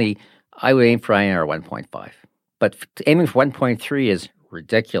certainly, I would aim for INR 1.5. But aiming for 1.3 is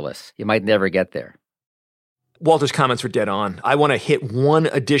ridiculous. You might never get there. Walter's comments were dead on. I want to hit one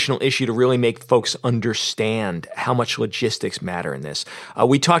additional issue to really make folks understand how much logistics matter in this.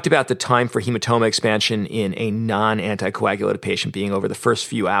 We talked about the time for hematoma expansion in a non-anticoagulated patient being over the first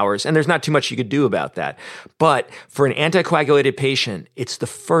few hours, and there's not too much you could do about that. But for an anticoagulated patient, it's the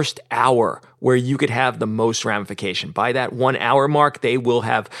first hour where you could have the most ramification. By that 1 hour mark, they will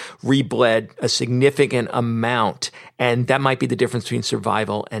have rebled a significant amount, and that might be the difference between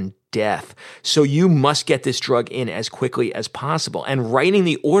survival and death. So you must get this drug in as quickly as possible. And writing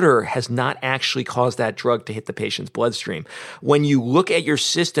the order has not actually caused that drug to hit the patient's bloodstream. When you look at your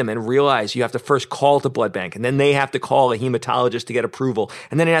system and realize you have to first call the blood bank, and then they have to call a hematologist to get approval,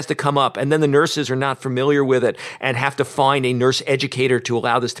 and then it has to come up, and then the nurses are not familiar with it and have to find a nurse educator to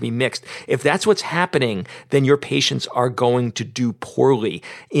allow this to be mixed. If that's what's happening, then your patients are going to do poorly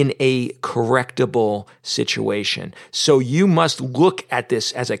in a correctable situation. So you must look at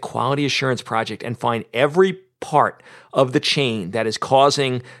this as a quality assurance project and find every part of the chain that is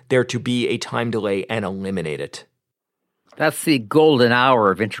causing there to be a time delay and eliminate it. That's the golden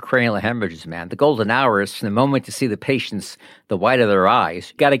hour of intracranial hemorrhages, man. The golden hour is from the moment you see the patients, the white of their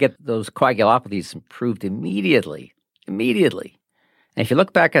eyes. You got to get those coagulopathies improved immediately. And if you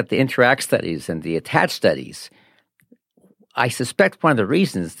look back at the INTERACT studies and the ATTACH studies, I suspect one of the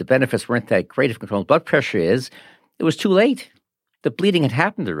reasons the benefits weren't that great of controlling blood pressure is it was too late. The bleeding had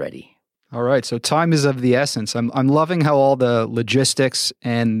happened already. All right, so time is of the essence. I'm loving how all the logistics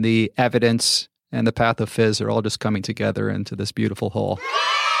and the evidence and the pathophys are all just coming together into this beautiful whole.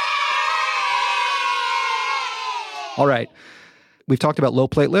 All right, we've talked about low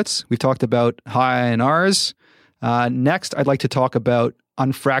platelets. We've talked about high INRs. Next, I'd like to talk about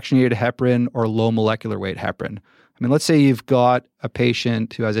unfractionated heparin or low molecular weight heparin. I mean, let's say you've got a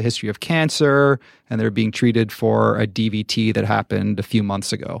patient who has a history of cancer and they're being treated for a DVT that happened a few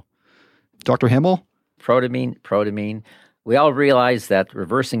months ago. Dr. Himmel? Protamine. We all realize that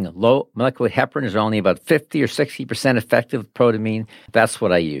reversing low molecular weight heparin is only about 50 or 60% effective with protamine. That's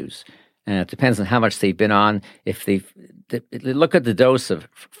what I use. And it depends on how much they've been on. If they look at the dose of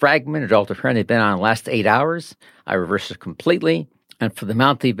Fragmin or Dalteparin they've been on the last 8 hours, I reverse it completely. And for the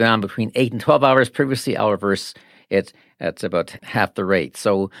amount they've been on between 8 and 12 hours previously, I'll reverse it at about half the rate.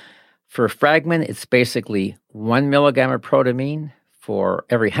 So for Fragmin, it's basically 1 milligram of protamine for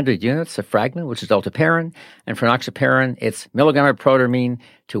every 100 units of Fragmin, which is Dalteparin. And for enoxaparin, it's milligram of protamine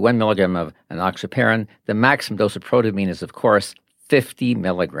to 1 milligram of enoxaparin. The maximum dose of protamine is, of course, 50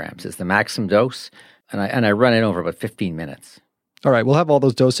 milligrams is the maximum dose. And I run it over about 15 minutes. All right, we'll have all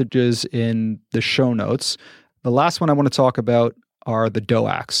those dosages in the show notes. The last one I want to talk about are the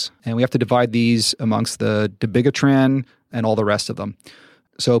DOACs. And we have to divide these amongst the dabigatran and all the rest of them.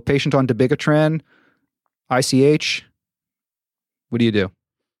 So patient on dabigatran, ICH, what do you do?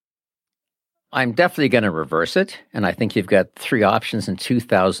 I'm definitely going to reverse it. And I think you've got 3 options in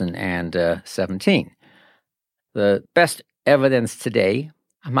 2017. The best evidence today,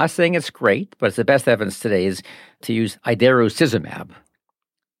 I'm not saying it's great, but it's the best evidence today is to use idarucizumab.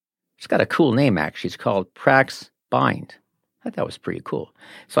 It's got a cool name, actually. It's called Prax-Bind. I thought that was pretty cool.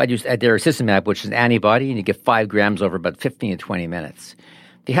 So I'd use idarucizumab, which is an antibody, and you get 5 grams over about 15 to 20 minutes.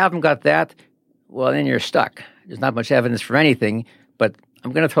 If you haven't got that, well, then you're stuck. There's not much evidence for anything, but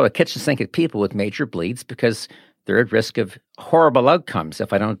I'm going to throw a kitchen sink at people with major bleeds because they're at risk of horrible outcomes.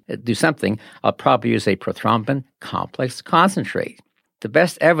 If I don't do something, I'll probably use a prothrombin complex concentrate. The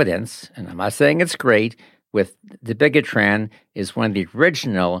best evidence, and I'm not saying it's great, with dabigatran is one of the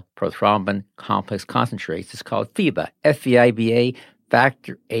original prothrombin complex concentrates. It's called FIBA, F-E-I-B-A,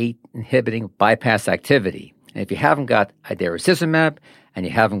 factor VIII inhibiting bypass activity. And if you haven't got idarucizumab and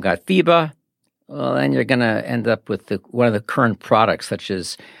you haven't got FIBA, well, then you're going to end up with one of the current products, such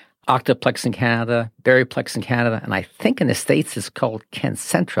as Octaplex in Canada, Beriplex in Canada, and I think in the States it's called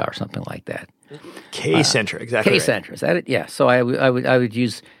Kencentra or something like that. Kcentra, exactly. Kcentra, right. Is that it? Yeah. So I would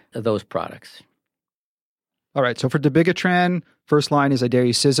use those products. All right, so for dabigatran, first line is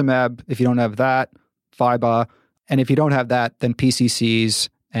idarucizumab. If you don't have that, FIBA. And if you don't have that, then PCCs.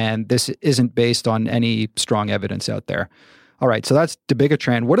 And this isn't based on any strong evidence out there. All right, so that's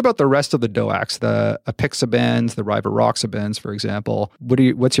dabigatran. What about the rest of the DOACs, the apixabans, the rivaroxabans, for example?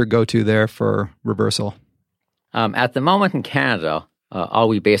 What's your go-to there for reversal? At the moment in Canada, all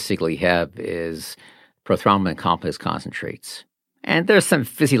we basically have is prothrombin complex concentrates. And there's some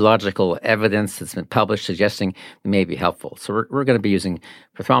physiological evidence that's been published suggesting they may be helpful. So we're going to be using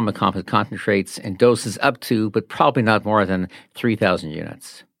prothrombin complex concentrates in doses up to, but probably not more than 3,000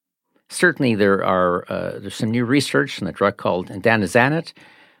 units. Certainly there's some new research on a drug called danazanit,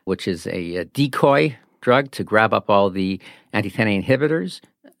 which is a decoy drug to grab up all the anti-10A inhibitors.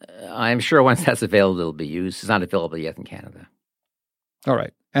 I'm sure once that's available, it'll be used. It's not available yet in Canada. All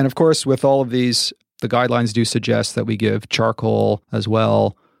right. And of course, with all of these, the guidelines do suggest that we give charcoal as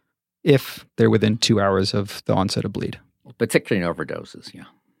well if they're within 2 hours of the onset of bleed. Particularly in overdoses, yeah.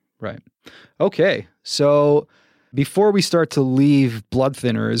 Right. Okay. So before we start to leave blood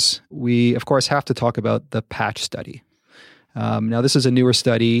thinners, we, of course, have to talk about the PATCH study. Now, this is a newer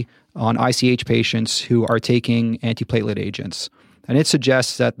study on ICH patients who are taking antiplatelet agents. And it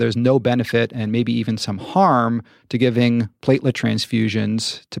suggests that there's no benefit and maybe even some harm to giving platelet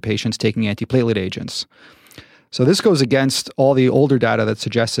transfusions to patients taking antiplatelet agents. So this goes against all the older data that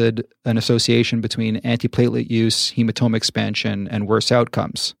suggested an association between antiplatelet use, hematoma expansion, and worse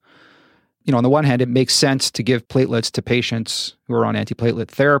outcomes. On the one hand, it makes sense to give platelets to patients who are on antiplatelet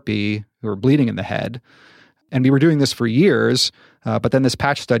therapy, who are bleeding in the head. And we were doing this for years, but then this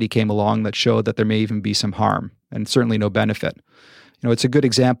patch study came along that showed that there may even be some harm and certainly no benefit. It's a good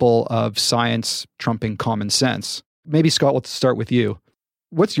example of science trumping common sense. Maybe, Scott, we'll start with you.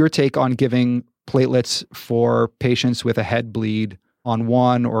 What's your take on giving platelets for patients with a head bleed on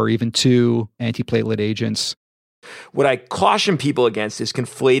one or even two antiplatelet agents? What I caution people against is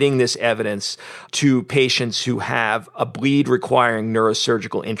conflating this evidence to patients who have a bleed requiring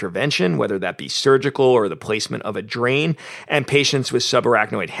neurosurgical intervention, whether that be surgical or the placement of a drain, and patients with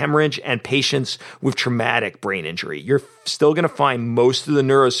subarachnoid hemorrhage and patients with traumatic brain injury. You're still going to find most of the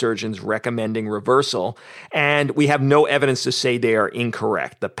neurosurgeons recommending reversal, and we have no evidence to say they are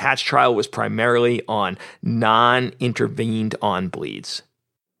incorrect. The patch trial was primarily on non-intervened on bleeds.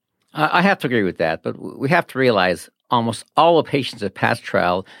 I have to agree with that, but we have to realize almost all the patients at patch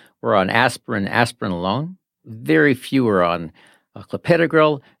trial were on aspirin alone. Very few were on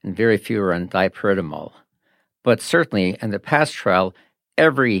clopidogrel, and very few were on dipyridamole. But certainly in the patch trial,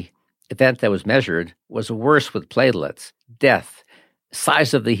 every event that was measured was worse with platelets: death,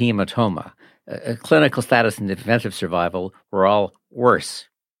 size of the hematoma, clinical status, and preventive survival were all worse.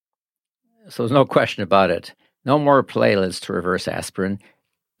 So there's no question about it. No more platelets to reverse aspirin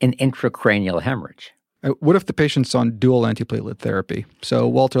in intracranial hemorrhage. What if the patient's on dual antiplatelet therapy? So,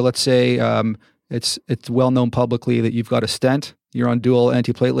 Walter, let's say it's well known publicly that you've got a stent, you're on dual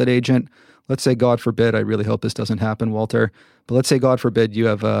antiplatelet agent. Let's say, God forbid, I really hope this doesn't happen, Walter, but let's say, God forbid, you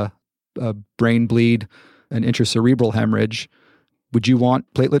have a brain bleed, an intracerebral hemorrhage. Would you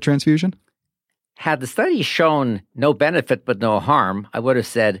want platelet transfusion? Had the study shown no benefit but no harm, I would have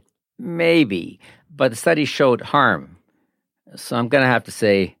said maybe, but the study showed harm. So I'm going to have to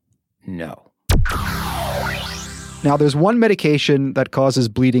say no. Now, there's one medication that causes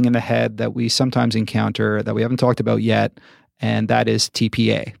bleeding in the head that we sometimes encounter that we haven't talked about yet, and that is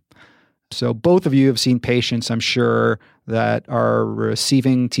TPA. So both of you have seen patients, I'm sure, that are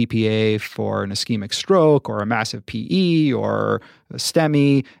receiving TPA for an ischemic stroke or a massive PE or a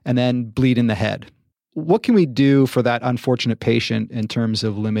STEMI and then bleed in the head. What can we do for that unfortunate patient in terms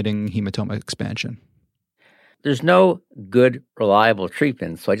of limiting hematoma expansion? There's no good, reliable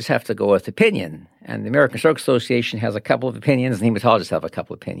treatment, so I just have to go with opinion. And the American Stroke Association has a couple of opinions, and hematologists have a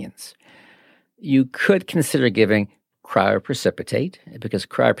couple of opinions. You could consider giving cryoprecipitate, because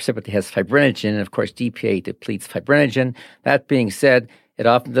cryoprecipitate has fibrinogen, and of course DPA depletes fibrinogen. That being said, it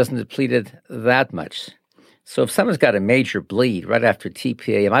often doesn't deplete it that much. So if someone's got a major bleed right after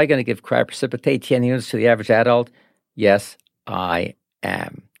TPA, am I going to give cryoprecipitate 10 units to the average adult? Yes, I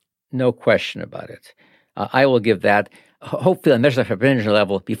am. No question about it. I will give that. Hopefully, I'll measure the fibrinogen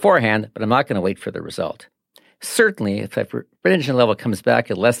level beforehand, but I'm not going to wait for the result. Certainly, if the fibrinogen level comes back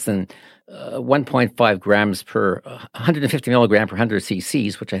at less than 1.5 grams per 150 milligram per 100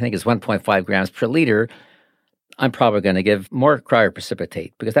 cc's, which I think is 1.5 grams per liter, I'm probably going to give more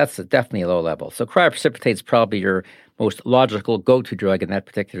cryoprecipitate because that's definitely a low level. So cryoprecipitate is probably your most logical go-to drug in that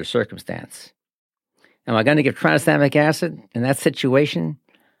particular circumstance. Am I going to give tranexamic acid in that situation?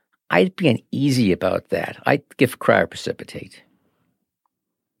 I'd be uneasy about that. I'd give cryoprecipitate.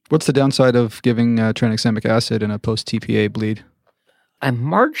 What's the downside of giving tranexamic acid in a post-TPA bleed? I'm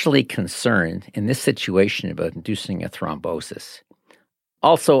marginally concerned in this situation about inducing a thrombosis.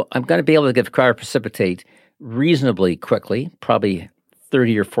 Also, I'm going to be able to give cryoprecipitate reasonably quickly, probably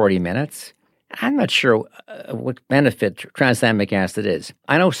 30 or 40 minutes. I'm not sure what benefit tranexamic acid is.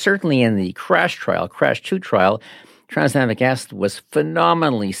 I know certainly in the CRASH 2 trial, tranexamic acid was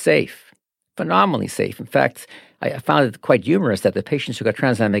phenomenally safe. Phenomenally safe. In fact, I found it quite humorous that the patients who got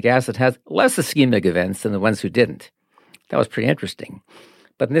tranexamic acid had less ischemic events than the ones who didn't. That was pretty interesting.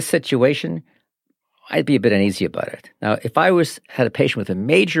 But in this situation, I'd be a bit uneasy about it. Now, if I had a patient with a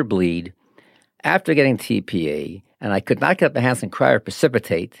major bleed after getting TPA, and I could not get my hands and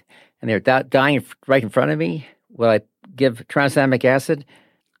cryoprecipitate, and they're dying right in front of me, will I give tranexamic acid?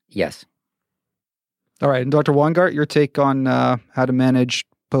 Yes. All right. And Dr. Weingart, your take on how to manage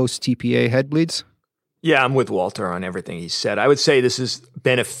post-TPA head bleeds? Yeah, I'm with Walter on everything he said. I would say this is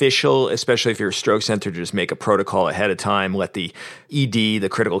beneficial, especially if you're a stroke center, to just make a protocol ahead of time, let the ED, the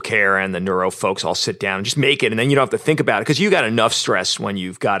critical care, and the neuro folks all sit down and just make it, and then you don't have to think about it, because you got enough stress when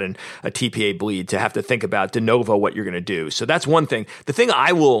you've got a TPA bleed to have to think about de novo what you're going to do. So that's one thing. The thing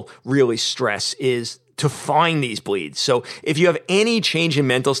I will really stress is to find these bleeds. So if you have any change in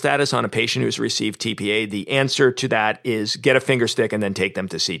mental status on a patient who's received TPA, the answer to that is get a finger stick and then take them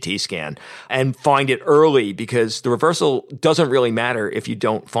to CT scan and find it early, because the reversal doesn't really matter if you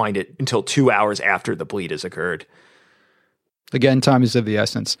don't find it until 2 hours after the bleed has occurred. Again, time is of the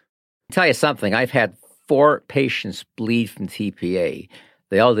essence. I'll tell you something. I've had 4 patients bleed from TPA.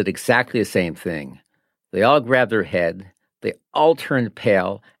 They all did exactly the same thing. They all grabbed their head, they all turned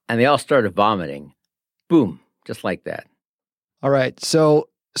pale, and they all started vomiting. Boom, just like that. All right. So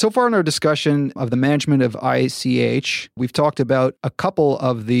far in our discussion of the management of ICH, we've talked about a couple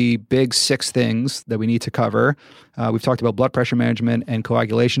of the big 6 things that we need to cover. We've talked about blood pressure management and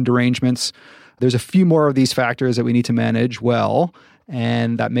coagulation derangements. There's a few more of these factors that we need to manage well,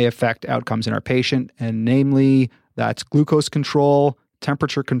 and that may affect outcomes in our patient. And namely, that's glucose control,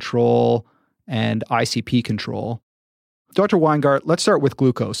 temperature control, and ICP control. Dr. Weingart, let's start with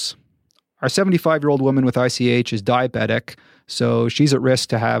glucose. Our 75-year-old woman with ICH is diabetic, so she's at risk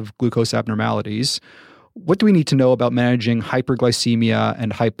to have glucose abnormalities. What do we need to know about managing hyperglycemia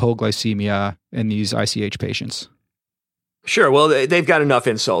and hypoglycemia in these ICH patients? Sure. Well, they've got enough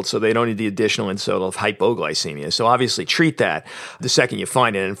insult, so they don't need the additional insult of hypoglycemia. So obviously treat that the second you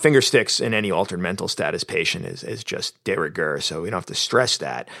find it. And finger sticks in any altered mental status patient is just de rigueur, so we don't have to stress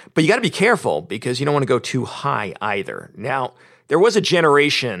that. But you got to be careful, because you don't want to go too high either. Now, there was a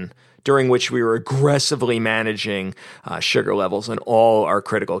generation during which we were aggressively managing sugar levels in all our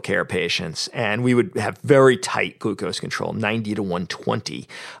critical care patients, and we would have very tight glucose control, 90 to 120.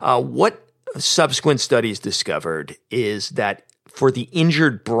 What subsequent studies discovered is that for the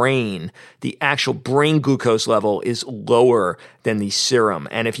injured brain, the actual brain glucose level is lower than the serum.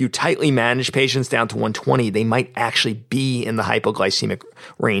 And if you tightly manage patients down to 120, they might actually be in the hypoglycemic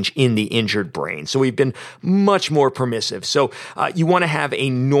range in the injured brain. So we've been much more permissive. So you want to have a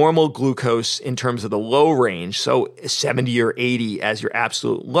normal glucose in terms of the low range, so 70 or 80 as your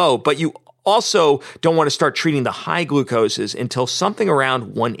absolute low, but you also don't want to start treating the high glucoses until something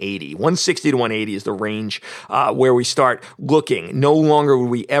around 180. 160 to 180 is the range where we start looking. No longer would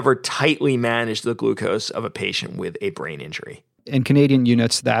we ever tightly manage the glucose of a patient with a brain injury. In Canadian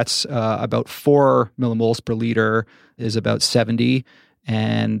units, that's about 4 millimoles per liter is about 70,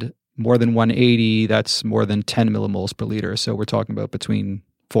 and more than 180, that's more than 10 millimoles per liter. So we're talking about between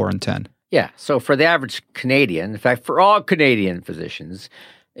 4 and 10. Yeah, so for the average Canadian, in fact, for all Canadian physicians,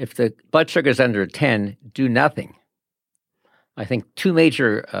 if the blood sugar is under 10, do nothing. I think 2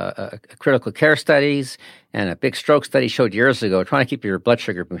 major critical care studies and a big stroke study showed years ago trying to keep your blood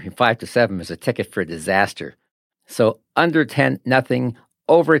sugar between 5 to 7 is a ticket for disaster. So under 10, nothing.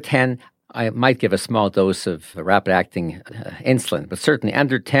 Over 10, I might give a small dose of rapid-acting insulin, but certainly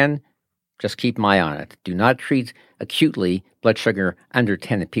under 10, just keep an eye on it. Do not treat acutely blood sugar under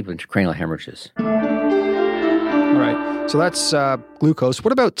 10 in people with intracranial hemorrhages. All right. So that's glucose.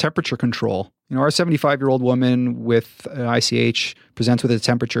 What about temperature control? Our 75-year-old woman with an ICH presents with a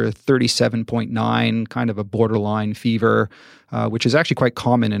temperature of 37.9, kind of a borderline fever, which is actually quite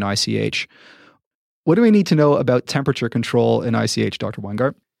common in ICH. What do we need to know about temperature control in ICH, Dr.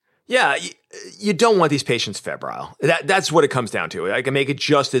 Weingart? Yeah, you don't want these patients febrile. That's what it comes down to. I can make it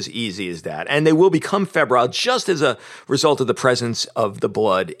just as easy as that. And they will become febrile just as a result of the presence of the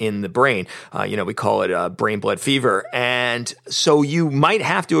blood in the brain. We call it brain blood fever. And so you might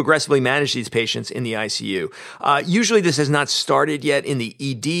have to aggressively manage these patients in the ICU. Usually this has not started yet in the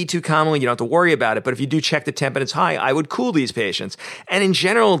ED too commonly. You don't have to worry about it. But if you do check the temp and it's high, I would cool these patients. And in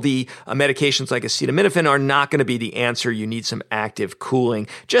general, the medications like acetaminophen are not going to be the answer. You need some active cooling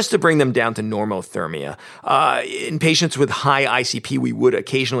just to bring them down to normothermia. In patients with high ICP, we would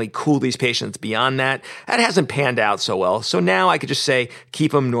occasionally cool these patients beyond that. That hasn't panned out so well. So now I could just say,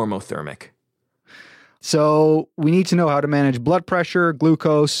 keep them normothermic. So we need to know how to manage blood pressure,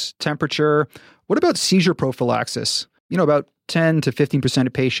 glucose, temperature. What about seizure prophylaxis? About 10 to 15%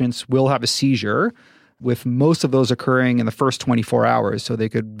 of patients will have a seizure, with most of those occurring in the first 24 hours. So they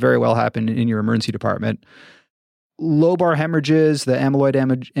could very well happen in your emergency department. Lobar hemorrhages, the amyloid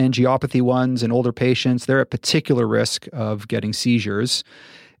angiopathy ones in older patients, they're at particular risk of getting seizures.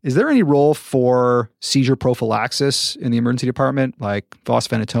 Is there any role for seizure prophylaxis in the emergency department, like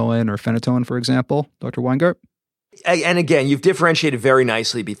fosphenytoin or phenytoin, for example, Dr. Weingart? And again, you've differentiated very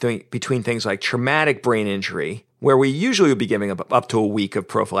nicely between things like traumatic brain injury, where we usually would be giving up to a week of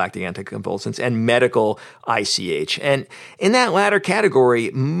prophylactic anticonvulsants, and medical ICH. And in that latter category,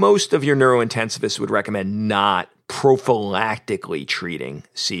 most of your neurointensivists would recommend not prophylactically treating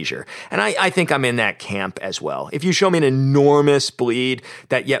seizure. And I think I'm in that camp as well. If you show me an enormous bleed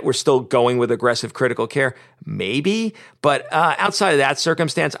that yet we're still going with aggressive critical care, maybe. But outside of that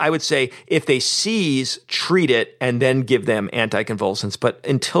circumstance, I would say if they seize, treat it, and then give them anticonvulsants. But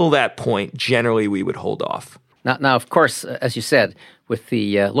until that point, generally we would hold off. Now, of course, as you said, with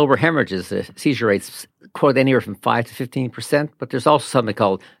the lobar hemorrhages, the seizure rates quote anywhere from 5 to 15%, but there's also something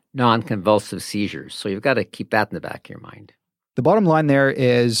called non-convulsive seizures. So you've got to keep that in the back of your mind. The bottom line there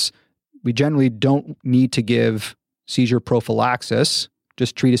is we generally don't need to give seizure prophylaxis,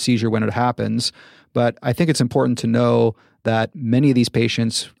 just treat a seizure when it happens. But I think it's important to know that many of these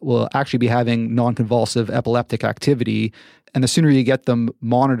patients will actually be having non-convulsive epileptic activity. And the sooner you get them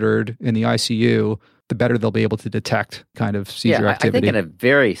monitored in the ICU, the better they'll be able to detect kind of seizure activity. I think in a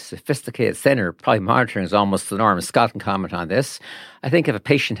very sophisticated center, probably monitoring is almost the norm. Scott can comment on this. I think if a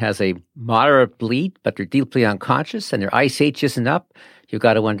patient has a moderate bleed, but they're deeply unconscious and their ICH isn't up, you've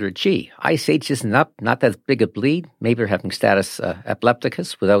got to wonder, gee, ICH isn't up, not that big a bleed. Maybe they're having status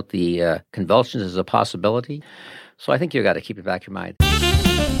epilepticus without the convulsions as a possibility. So I think you've got to keep it back in your mind.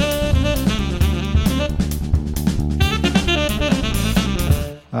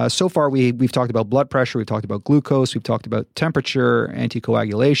 So far, we've talked about blood pressure, we've talked about glucose, we've talked about temperature,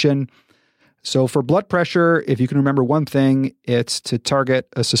 anticoagulation. So for blood pressure, if you can remember one thing, it's to target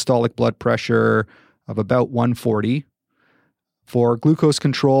a systolic blood pressure of about 140. For glucose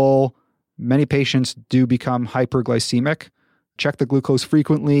control, many patients do become hyperglycemic. Check the glucose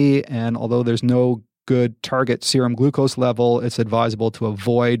frequently, and although there's no good target serum glucose level, it's advisable to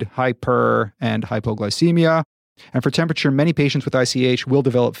avoid hyper and hypoglycemia. And for temperature, many patients with ICH will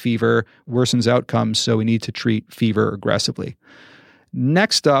develop fever, worsens outcomes, so we need to treat fever aggressively.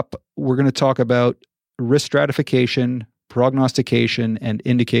 Next up, we're going to talk about risk stratification, prognostication, and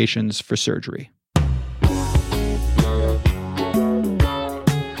indications for surgery.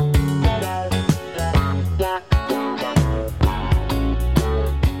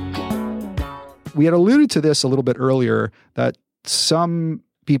 We had alluded to this a little bit earlier, that some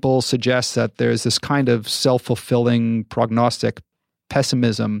people suggest that there's this kind of self-fulfilling prognostic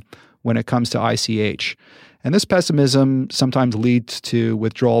pessimism when it comes to ICH. And this pessimism sometimes leads to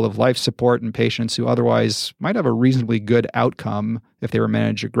withdrawal of life support in patients who otherwise might have a reasonably good outcome if they were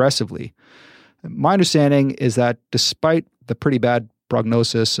managed aggressively. My understanding is that despite the pretty bad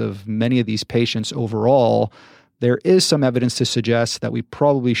prognosis of many of these patients overall, there is some evidence to suggest that we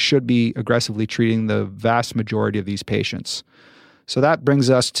probably should be aggressively treating the vast majority of these patients. So that brings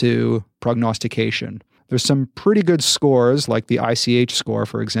us to prognostication. There's some pretty good scores, like the ICH score,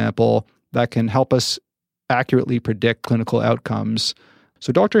 for example, that can help us accurately predict clinical outcomes.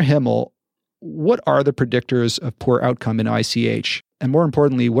 So Dr. Himmel, what are the predictors of poor outcome in ICH? And more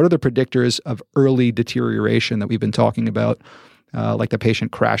importantly, what are the predictors of early deterioration that we've been talking about, like the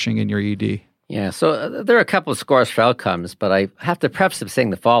patient crashing in your ED? Yeah, so there are a couple of scores for outcomes, but I have to preface it by saying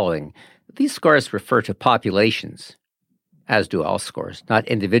the following. These scores refer to populations, as do all scores, not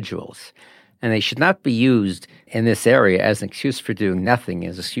individuals. And they should not be used in this area as an excuse for doing nothing,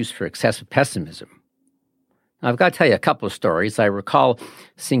 as an excuse for excessive pessimism. Now, I've got to tell you a couple of stories. I recall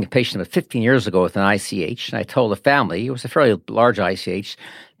seeing a patient about 15 years ago with an ICH, and I told the family, it was a fairly large ICH,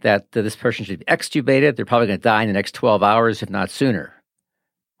 that this person should be extubated. They're probably going to die in the next 12 hours, if not sooner.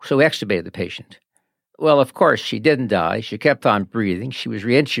 So we extubated the patient. Well, of course, she didn't die. She kept on breathing. She was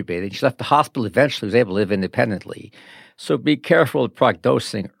reintubated. She left the hospital eventually, was able to live independently. So be careful of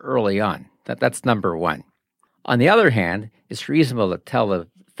prognosing early on. That's number one. On the other hand, it's reasonable to tell the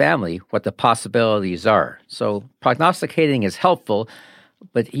family what the possibilities are. So prognosticating is helpful,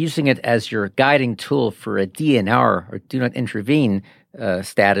 but using it as your guiding tool for a DNR or do not intervene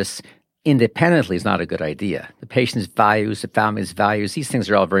status independently is not a good idea. The patient's values, the family's values, these things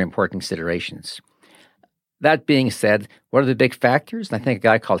are all very important considerations. That being said, what are the big factors? And I think a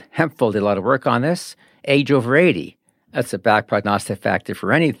guy called Hemphill did a lot of work on this. Age over 80. That's a bad prognostic factor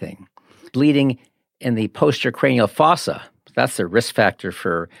for anything. Bleeding in the posterior cranial fossa. That's a risk factor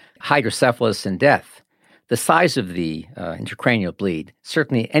for hydrocephalus and death. The size of the intracranial bleed,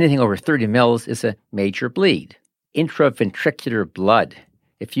 certainly anything over 30 mils is a major bleed. Intraventricular blood.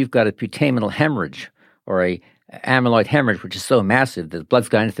 If you've got a putamental hemorrhage or a amyloid hemorrhage, which is so massive that the blood's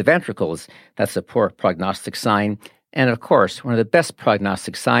gone into the ventricles, that's a poor prognostic sign. And of course, one of the best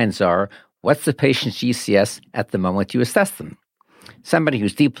prognostic signs are, what's the patient's GCS at the moment you assess them? Somebody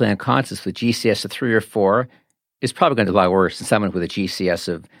who's deeply unconscious with GCS of 3 or 4 is probably going to do a lot worse than someone with a GCS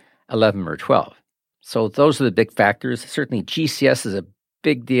of 11 or 12. So those are the big factors. Certainly GCS is a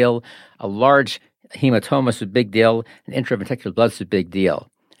big deal. A large hematoma is a big deal. And intraventricular blood is a big deal.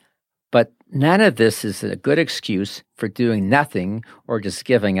 But None of this is a good excuse for doing nothing or just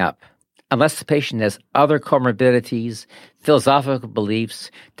giving up. Unless the patient has other comorbidities, philosophical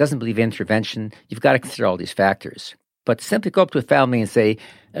beliefs, doesn't believe in intervention, you've got to consider all these factors. But simply go up to a family and say,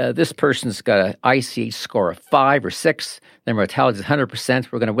 this person's got an ICH score of 5 or 6, their mortality is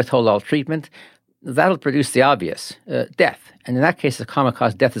 100%, we're going to withhold all treatment. That'll produce the obvious, death. And in that case, the common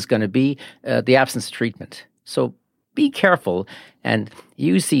cause of death is going to be the absence of treatment. So be careful and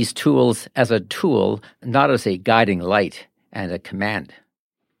use these tools as a tool, not as a guiding light and a command.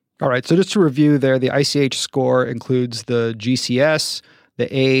 All right, so just to review there, the ICH score includes the GCS, the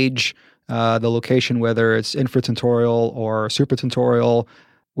age, the location, whether it's infratentorial or supratentorial,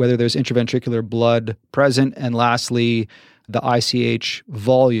 whether there's intraventricular blood present, and lastly, the ICH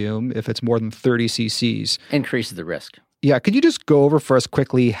volume, if it's more than 30 cc's. Increases the risk. Yeah, could you just go over for us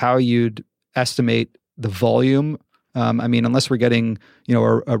quickly how you'd estimate the volume? I mean, unless we're getting,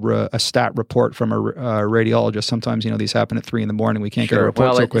 a stat report from a radiologist, sometimes, these happen at 3 a.m. We can't get a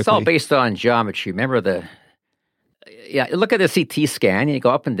report so quickly. It's all based on geometry. Remember look at the CT scan, you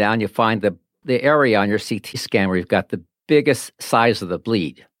go up and down, you find the area on your CT scan where you've got the biggest size of the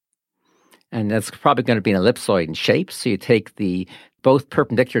bleed. And that's probably going to be an ellipsoid in shape. So you take both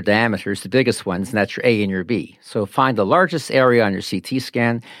perpendicular diameters, the biggest ones, and that's your A and your B. So find the largest area on your CT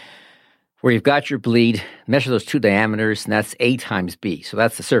scan where you've got your bleed, measure those two diameters, and that's A times B. So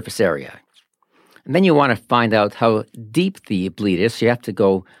that's the surface area. And then you want to find out how deep the bleed is. So you have to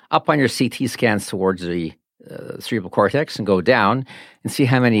go up on your CT scans towards the cerebral cortex and go down and see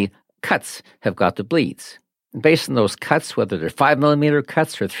how many cuts have got the bleeds. And based on those cuts, whether they're 5 millimeter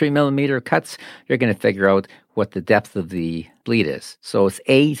cuts or 3 millimeter cuts, you're going to figure out what the depth of the bleed is. So it's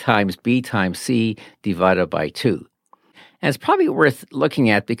A times B times C divided by 2. And it's probably worth looking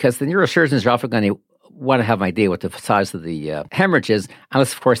at because the neurosurgeons are often going to want to have an idea what the size of the hemorrhage is,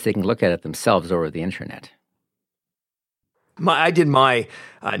 unless, of course, they can look at it themselves over the internet. I did my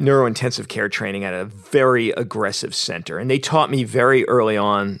neurointensive care training at a very aggressive center, and they taught me very early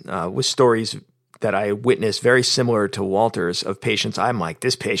on with stories that I witnessed very similar to Walter's of patients. I'm like,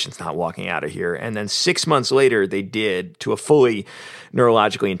 this patient's not walking out of here. And then 6 months later, they did to a fully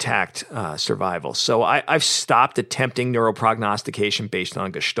neurologically intact survival. So I've stopped attempting neuroprognostication based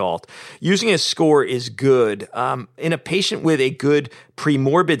on Gestalt. Using a score is good. In a patient with a good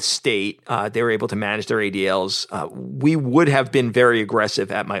premorbid state, they were able to manage their ADLs. We would have been very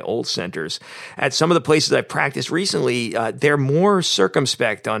aggressive at my old centers. At some of the places I've practiced recently, they're more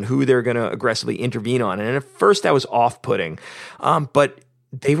circumspect on who they're going to aggressively intervene on. And at first that was off-putting, but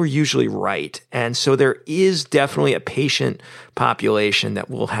they were usually right. And so there is definitely a patient population that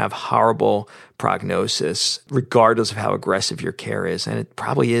will have horrible prognosis, regardless of how aggressive your care is. And it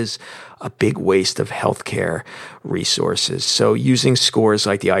probably is a big waste of healthcare resources. So using scores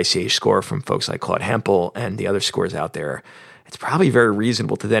like the ICH score from folks like Claude Hempel and the other scores out there, it's probably very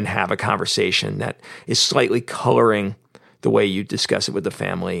reasonable to then have a conversation that is slightly coloring the way you discuss it with the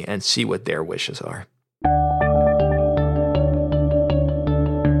family and see what their wishes are.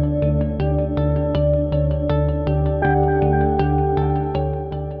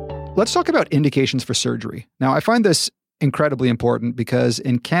 Let's talk about indications for surgery. Now, I find this incredibly important because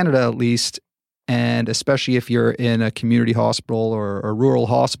in Canada, at least, and especially if you're in a community hospital or a rural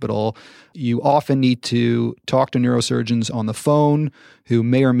hospital, you often need to talk to neurosurgeons on the phone who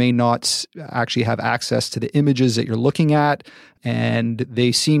may or may not actually have access to the images that you're looking at. And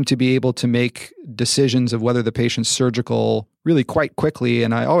they seem to be able to make decisions of whether the patient's surgical really quite quickly.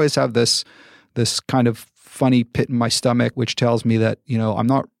 And I always have this kind of funny pit in my stomach, which tells me that, I'm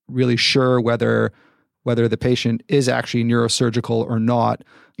not really sure whether the patient is actually neurosurgical or not.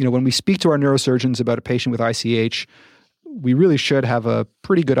 When we speak to our neurosurgeons about a patient with ICH, we really should have a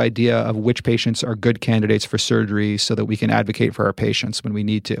pretty good idea of which patients are good candidates for surgery so that we can advocate for our patients when we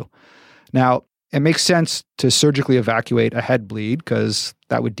need to. Now, it makes sense to surgically evacuate a head bleed because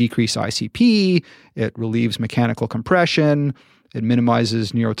that would decrease ICP, it relieves mechanical compression, it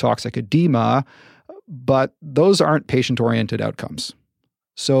minimizes neurotoxic edema, but those aren't patient-oriented outcomes.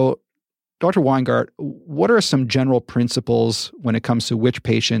 So, Dr. Weingart, what are some general principles when it comes to which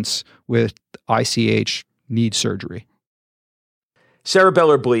patients with ICH need surgery?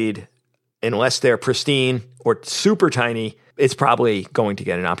 Cerebellar bleed, unless they're pristine or super tiny, it's probably going to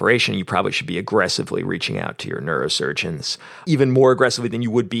get an operation. You probably should be aggressively reaching out to your neurosurgeons, even more aggressively than you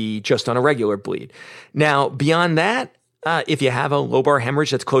would be just on a regular bleed. Now, beyond that, if you have a lobar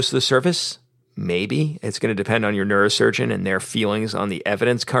hemorrhage that's close to the surface, maybe. It's going to depend on your neurosurgeon and their feelings on the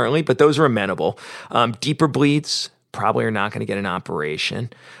evidence currently, but those are amenable. Deeper bleeds, probably are not going to get an operation.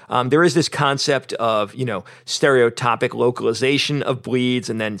 There is this concept of, stereotopic localization of bleeds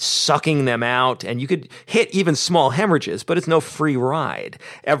and then sucking them out. And you could hit even small hemorrhages, but it's no free ride.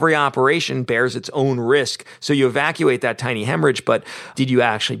 Every operation bears its own risk. So you evacuate that tiny hemorrhage, but did you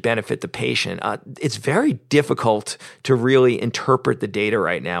actually benefit the patient? It's very difficult to really interpret the data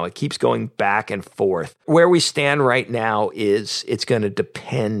right now. It keeps going back and forth. Where we stand right now is it's going to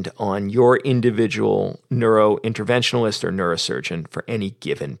depend on your individual neurointerventionalist or neurosurgeon for any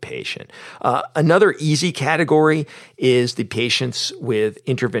given patient. Another easy category is the patients with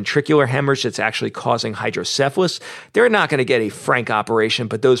interventricular hemorrhage that's actually causing hydrocephalus. They're not going to get a frank operation,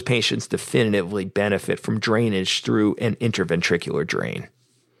 but those patients definitively benefit from drainage through an interventricular drain.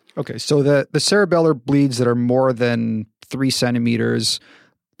 Okay, so the cerebellar bleeds that are more than 3 centimeters,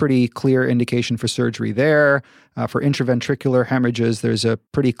 pretty clear indication for surgery there. For intraventricular hemorrhages, there's a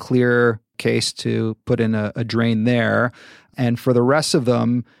pretty clear case to put in a drain there. And for the rest of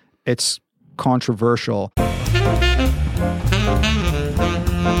them, it's controversial.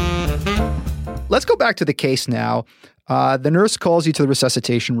 Let's go back to the case now. The nurse calls you to the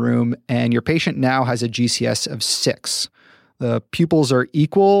resuscitation room, and your patient now has a GCS of 6. The pupils are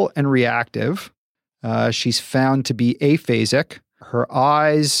equal and reactive. She's found to be aphasic. Her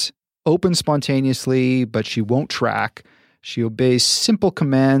eyes open spontaneously, but she won't track. She obeys simple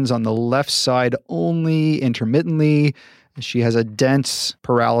commands on the left side only, intermittently. She has a dense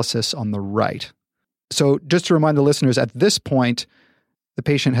paralysis on the right. So just to remind the listeners, at this point, the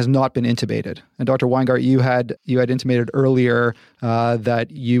patient has not been intubated. And Dr. Weingart, you had intimated earlier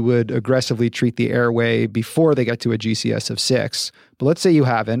that you would aggressively treat the airway before they get to a GCS of 6. But let's say you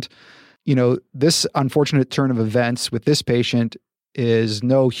haven't. This unfortunate turn of events with this patient is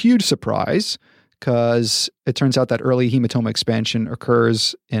no huge surprise, because it turns out that early hematoma expansion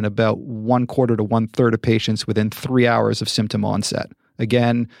occurs in about 1/4 to 1/3 of patients within 3 hours of symptom onset.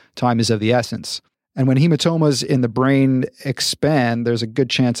 Again, time is of the essence. And when hematomas in the brain expand, there's a good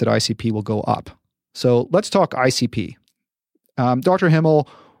chance that ICP will go up. So let's talk ICP. Dr. Himmel,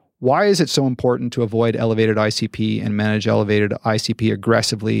 why is it so important to avoid elevated ICP and manage elevated ICP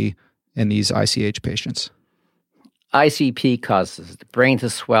aggressively in these ICH patients? ICP causes the brain to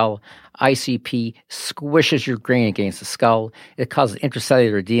swell. ICP squishes your brain against the skull. It causes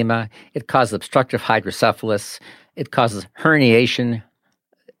intracellular edema. It causes obstructive hydrocephalus. It causes herniation.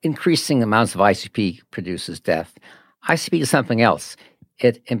 Increasing amounts of ICP produces death. ICP is something else.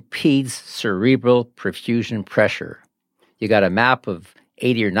 It impedes cerebral perfusion pressure. You got a map of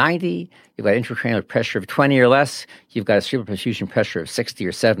 80 or 90. You've got intracranial pressure of 20 or less. You've got a cerebral perfusion pressure of 60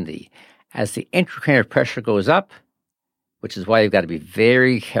 or 70. As the intracranial pressure goes up, which is why you've got to be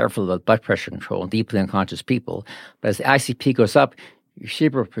very careful about blood pressure control in deeply unconscious people. But as the ICP goes up, your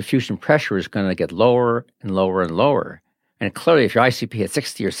cerebral perfusion pressure is going to get lower and lower and lower. And clearly, if your ICP at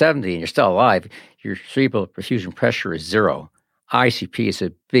 60 or 70 and you're still alive, your cerebral perfusion pressure is 0. ICP is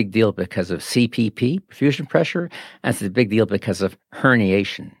a big deal because of CPP, perfusion pressure, and it's a big deal because of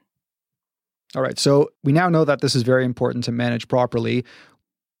herniation. All right, so we now know that this is very important to manage properly.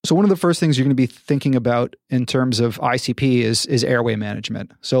 So one of the first things you're going to be thinking about in terms of ICP is airway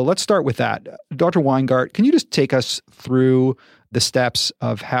management. So let's start with that. Dr. Weingart, can you just take us through the steps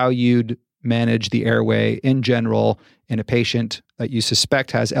of how you'd manage the airway in general in a patient that you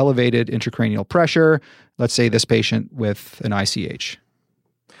suspect has elevated intracranial pressure? Let's say this patient with an ICH.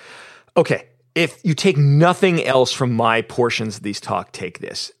 Okay, if you take nothing else from my portions of these talk, take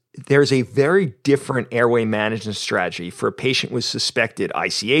this. There's a very different airway management strategy for a patient with suspected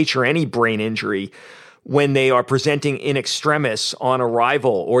ICH or any brain injury when they are presenting in extremis on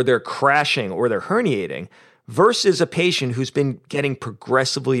arrival, or they're crashing, or they're herniating, versus a patient who's been getting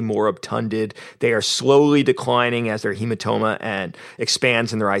progressively more obtunded. They are slowly declining as their hematoma and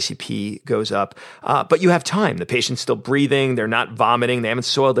expands and their ICP goes up. But you have time. The patient's still breathing. They're not vomiting. They haven't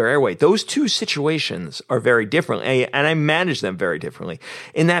soiled their airway. Those two situations are very different, and I manage them very differently.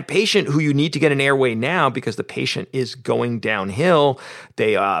 In that patient who you need to get an airway now because the patient is going downhill,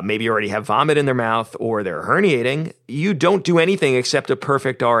 they maybe already have vomit in their mouth or they're herniating, you don't do anything except a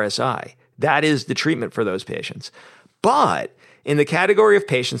perfect RSI. That is the treatment for those patients. But in the category of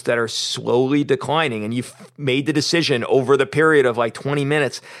patients that are slowly declining and you've made the decision over the period of like 20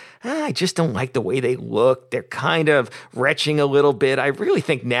 minutes, I just don't like the way they look. They're kind of retching a little bit. I really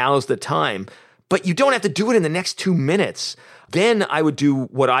think now is the time. But you don't have to do it in the next 2 minutes. Then I would do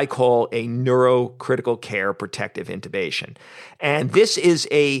what I call a neurocritical care protective intubation. And this is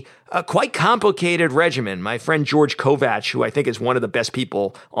a quite complicated regimen. My friend George Kovach, who I think is one of the best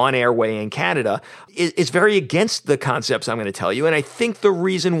people on airway in Canada, is very against the concepts I'm going to tell you. And I think the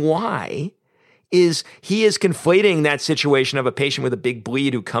reason why is he is conflating that situation of a patient with a big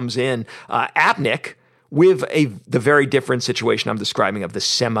bleed who comes in apneic with the very different situation I'm describing of the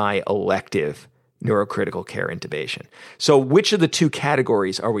semi-elective neurocritical care intubation. So which of the two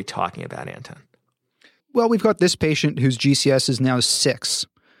categories are we talking about, Anton? Well, we've got this patient whose GCS is now 6.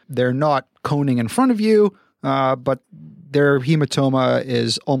 They're not coning in front of you, but their hematoma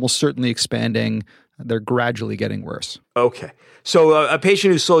is almost certainly expanding. They're gradually getting worse. Okay. So a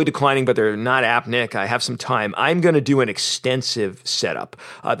patient who's slowly declining, but they're not apneic, I have some time. I'm going to do an extensive setup.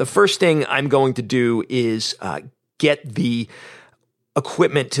 The first thing I'm going to do is get the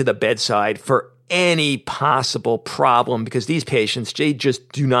equipment to the bedside for any possible problem, because these patients, they just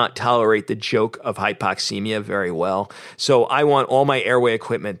do not tolerate the joke of hypoxemia very well. So I want all my airway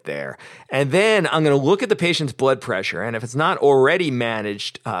equipment there. And then I'm going to look at the patient's blood pressure. And if it's not already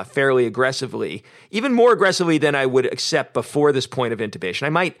managed fairly aggressively, even more aggressively than I would accept before this point of intubation, I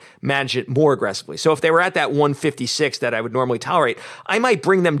might manage it more aggressively. So if they were at that 156 that I would normally tolerate, I might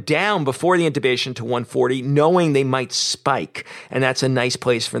bring them down before the intubation to 140, knowing they might spike. And that's a nice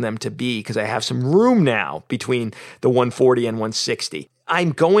place for them to be, because I have some room now between the 140 and 160.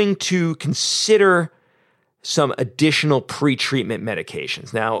 I'm going to consider some additional pre-treatment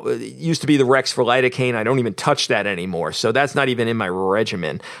medications. Now, it used to be the Rex for lidocaine. I don't even touch that anymore, so that's not even in my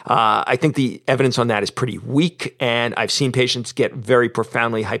regimen. I think the evidence on that is pretty weak, and I've seen patients get very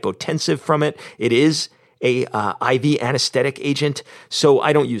profoundly hypotensive from it. It is a IV anesthetic agent, so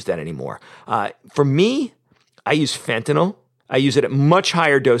I don't use that anymore. For me, I use fentanyl. I use it at much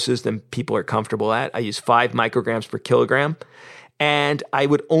higher doses than people are comfortable at. I use 5 micrograms per kilogram. And I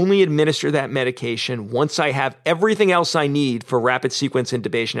would only administer that medication once I have everything else I need for rapid sequence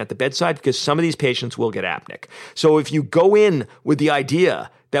intubation at the bedside, because some of these patients will get apneic. So if you go in with the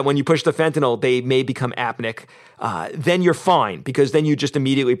idea that when you push the fentanyl, they may become apneic, then you're fine, because then you just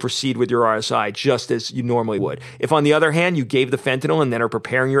immediately proceed with your RSI just as you normally would. If, on the other hand, you gave the fentanyl and then are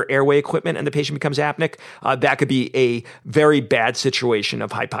preparing your airway equipment and the patient becomes apneic, that could be a very bad situation of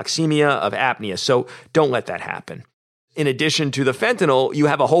hypoxemia, of apnea. So don't let that happen. In addition to the fentanyl, you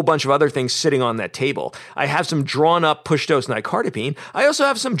have a whole bunch of other things sitting on that table. I have some drawn-up push-dose nicardipine. I also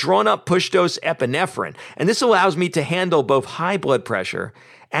have some drawn-up push-dose epinephrine. And this allows me to handle both high blood pressure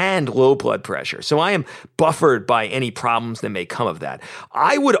and low blood pressure. So I am buffered by any problems that may come of that.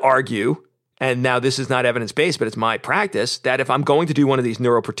 I would argue, and now this is not evidence-based, but it's my practice, that if I'm going to do one of these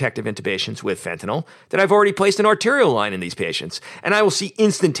neuroprotective intubations with fentanyl, that I've already placed an arterial line in these patients. And I will see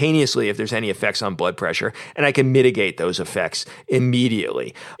instantaneously if there's any effects on blood pressure, and I can mitigate those effects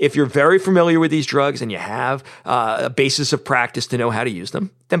immediately. If you're very familiar with these drugs and you have a basis of practice to know how to use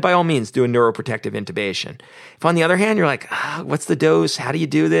them, then by all means do a neuroprotective intubation. If on the other hand, you're like, what's the dose? How do you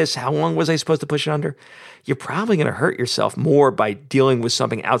do this? How long was I supposed to push it under? You're probably going to hurt yourself more by dealing with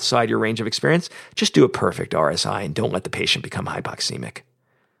something outside your range of experience. Just do a perfect RSI and don't let the patient become hypoxemic.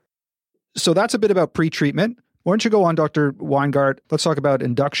 So that's a bit about pre-treatment. Why don't you go on, Dr. Weingart? Let's talk about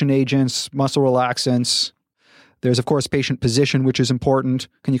induction agents, muscle relaxants. There's, of course, patient position, which is important.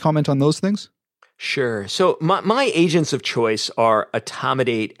 Can you comment on those things? Sure. So my agents of choice are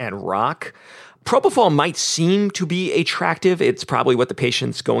etomidate and rock. Propofol might seem to be attractive. It's probably what the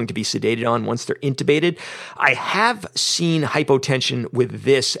patient's going to be sedated on once they're intubated. I have seen hypotension with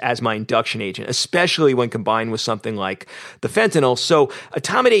this as my induction agent, especially when combined with something like the fentanyl. So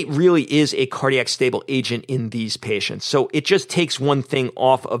etomidate really is a cardiac stable agent in these patients. So it just takes one thing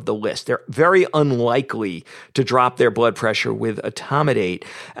off of the list. They're very unlikely to drop their blood pressure with etomidate,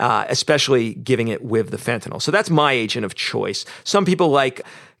 especially giving it with the fentanyl. So that's my agent of choice. Some people like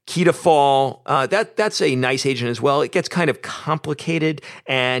Ketofol, that's a nice agent as well. It gets kind of complicated,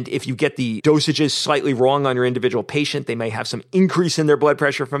 and if you get the dosages slightly wrong on your individual patient, they may have some increase in their blood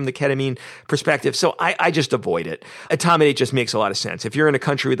pressure from the ketamine perspective. So I just avoid it. Etomidate just makes a lot of sense. If you're in a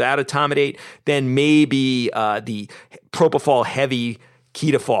country without etomidate, then maybe the propofol heavy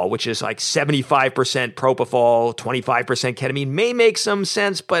Ketofol, which is like 75% propofol, 25% ketamine, may make some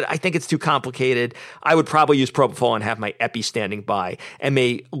sense, but I think it's too complicated. I would probably use propofol and have my epi standing by, and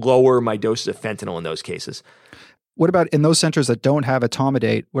may lower my doses of fentanyl in those cases. What about in those centers that don't have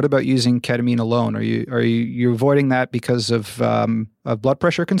etomidate? What about using ketamine alone? Are you avoiding that because of blood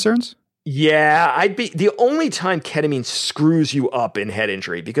pressure concerns? Yeah, the only time ketamine screws you up in head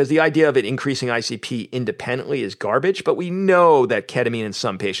injury, because the idea of it increasing ICP independently is garbage, but we know that ketamine in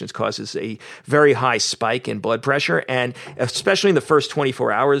some patients causes a very high spike in blood pressure, and especially in the first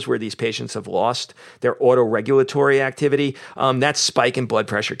 24 hours where these patients have lost their autoregulatory activity, that spike in blood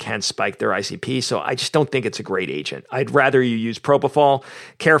pressure can spike their ICP, so I just don't think it's a great agent. I'd rather you use propofol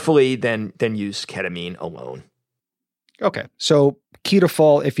carefully than use ketamine alone. Okay, so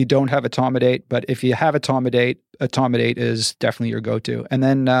Ketofol if you don't have etomidate, but if you have etomidate is definitely your go-to. And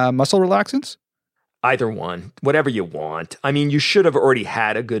then muscle relaxants? Either one, whatever you want. I mean, you should have already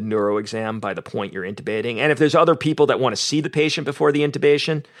had a good neuro exam by the point you're intubating. And if there's other people that want to see the patient before the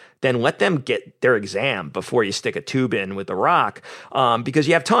intubation, then let them get their exam before you stick a tube in with the rock, because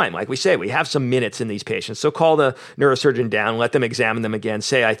you have time. Like we say, we have some minutes in these patients. So call the neurosurgeon down, let them examine them again.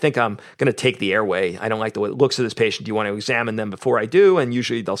 Say, I think I'm going to take the airway. I don't like the way it looks of this patient. Do you want to examine them before I do? And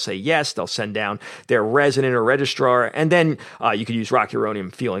usually they'll say yes. They'll send down their resident or registrar. And then you could use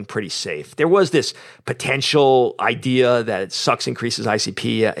rocuronium feeling pretty safe. There was this potential idea that sucks increases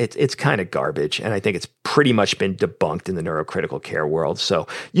ICP. It's kind of garbage. And I think it's pretty much been debunked in the neurocritical care world. So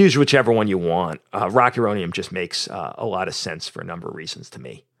use whichever one you want. Rocuronium just makes a lot of sense for a number of reasons to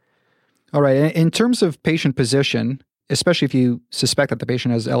me. All right. In terms of patient position, especially if you suspect that the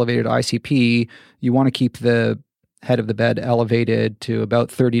patient has elevated ICP, you want to keep the head of the bed elevated to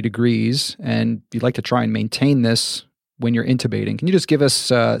about 30 degrees, and you'd like to try and maintain this when you're intubating. Can you just give us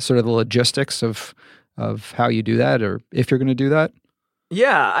sort of the logistics of how you do that, or if you're going to do that?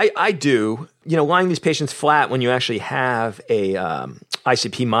 Yeah, I do. Lying these patients flat when you actually have a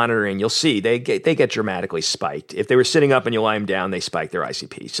ICP monitoring, you'll see they get dramatically spiked. If they were sitting up and you lie them down, they spike their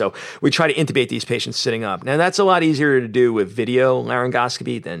ICP. So we try to intubate these patients sitting up. Now, that's a lot easier to do with video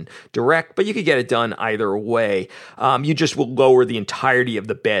laryngoscopy than direct, but you could get it done either way. You just will lower the entirety of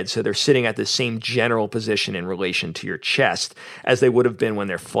the bed so they're sitting at the same general position in relation to your chest as they would have been when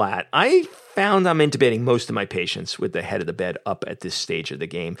they're flat. I found I'm intubating most of my patients with the head of the bed up at this stage of the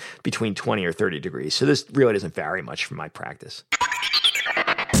game between 20 or 30 degrees. So this really doesn't vary much from my practice.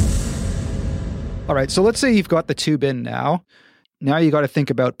 All right. So let's say you've got the tube in now. Now you got to think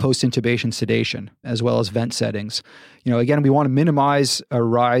about post-intubation sedation as well as vent settings. Again, we want to minimize a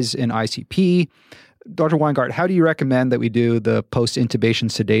rise in ICP. Dr. Weingart, how do you recommend that we do the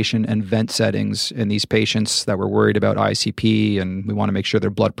post-intubation sedation and vent settings in these patients that we're worried about ICP and we want to make sure their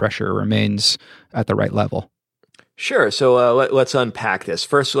blood pressure remains at the right level? Sure. So let's unpack this.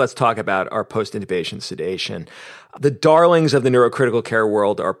 First, let's talk about our post-intubation sedation. The darlings of the neurocritical care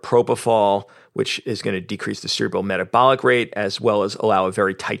world are propofol, which is going to decrease the cerebral metabolic rate, as well as allow a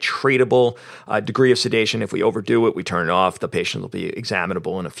very titratable degree of sedation. If we overdo it, we turn it off. The patient will be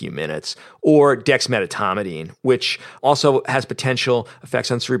examinable in a few minutes. Or dexmedetomidine, which also has potential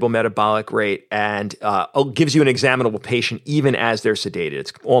effects on cerebral metabolic rate and gives you an examinable patient even as they're sedated.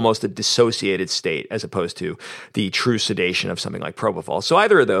 It's almost a dissociated state as opposed to the true sedation of something like propofol. So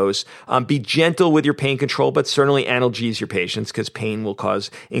either of those, be gentle with your pain control, but certainly analgesize your patients because pain will cause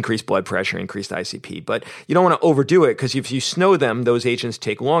increased blood pressure, increased ICP. But you don't want to overdo it because if you snow them, those agents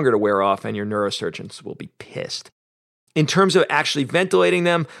take longer to wear off and your neurosurgeons will be pissed. In terms of actually ventilating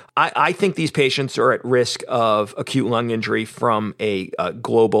them, I think these patients are at risk of acute lung injury from a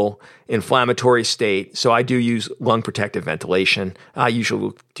global inflammatory state. So I do use lung protective ventilation. I usually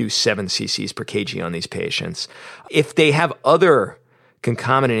will do 7 cc's per kg on these patients. If they have other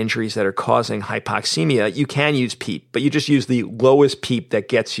concomitant injuries that are causing hypoxemia, you can use PEEP, but you just use the lowest PEEP that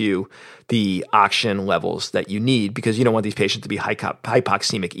gets you the oxygen levels that you need because you don't want these patients to be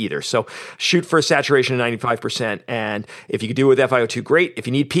hypoxemic either. So shoot for a saturation of 95%. And if you could do it with FiO2, great. If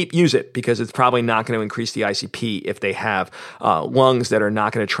you need PEEP, use it because it's probably not going to increase the ICP if they have lungs that are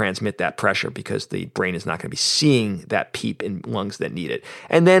not going to transmit that pressure because the brain is not going to be seeing that PEEP in lungs that need it.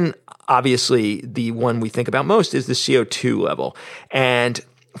 And then obviously the one we think about most is the CO2 level. And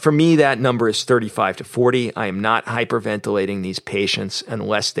for me, that number is 35 to 40. I am not hyperventilating these patients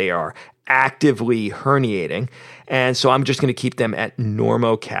unless they are actively herniating. And so I'm just going to keep them at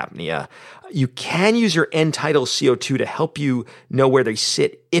normocapnia. You can use your end-tidal CO2 to help you know where they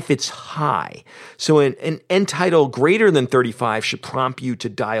sit if it's high. So an end-tidal greater than 35 should prompt you to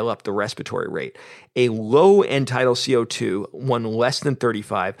dial up the respiratory rate. A low end-tidal CO2, one less than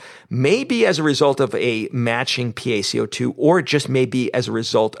 35, may be as a result of a matching PaCO2, or it just may be as a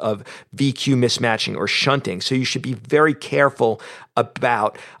result of VQ mismatching or shunting. So you should be very careful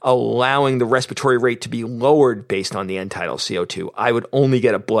about allowing the respiratory rate to be lowered based on the end-tidal CO2. I would only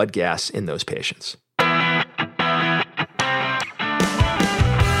get a blood gas in those patients.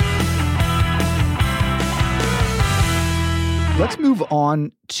 Let's move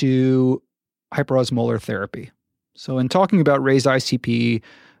on to hyperosmolar therapy. So in talking about raised ICP,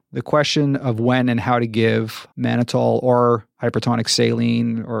 the question of when and how to give mannitol or hypertonic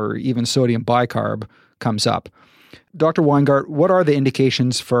saline or even sodium bicarb comes up. Dr. Weingart, what are the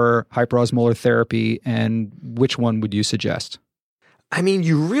indications for hyperosmolar therapy and which one would you suggest? I mean,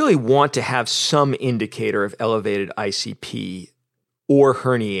 you really want to have some indicator of elevated ICP or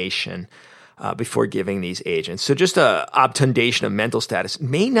herniation. before giving these agents. So just a obtundation of mental status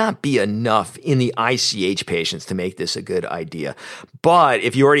may not be enough in the ICH patients to make this a good idea. But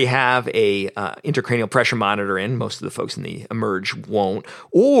if you already have a intracranial pressure monitor in, most of the folks in the Emerge won't,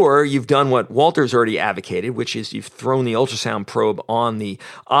 or you've done what Walter's already advocated, which is you've thrown the ultrasound probe on the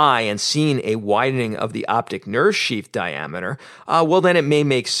eye and seen a widening of the optic nerve sheath diameter, well, then it may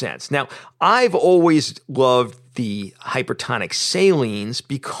make sense. Now, I've always loved the hypertonic salines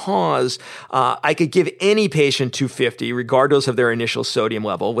because I could give any patient 250 regardless of their initial sodium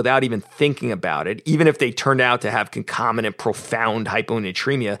level without even thinking about it. Even if they turned out to have concomitant profound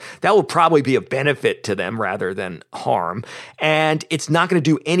hyponatremia, that will probably be a benefit to them rather than harm. And it's not going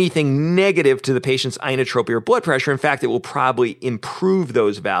to do anything negative to the patient's inotropy or blood pressure. In fact, it will probably improve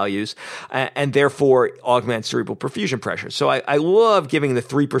those values and therefore augment cerebral perfusion pressure. So I love giving the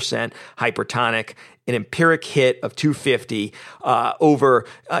 3% hypertonic, an empiric hit of 250 over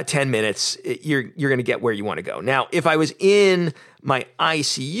 10 minutes, you're going to get where you want to go. Now, if I was in my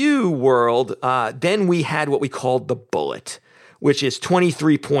ICU world, then we had what we called the bullet, which is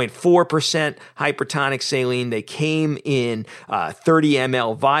 23.4% hypertonic saline. They came in 30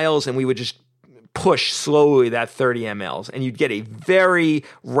 ml vials, and we would just push slowly that 30 mLs, and you'd get a very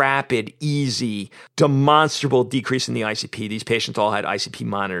rapid, easy, demonstrable decrease in the ICP. These patients all had ICP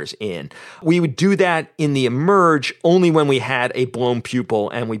monitors in. We would do that in the Emerge only when we had a blown pupil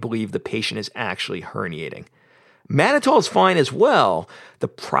and we believe the patient is actually herniating. Mannitol is fine as well. The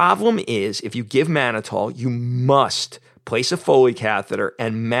problem is if you give mannitol, you must place a Foley catheter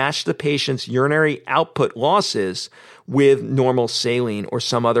and match the patient's urinary output losses with normal saline or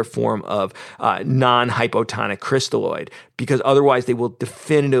some other form of non-hypotonic crystalloid, because otherwise they will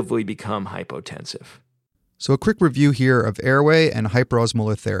definitively become hypotensive. So a quick review here of airway and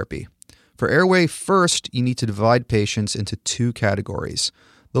hyperosmolar therapy. For airway, first, you need to divide patients into two categories.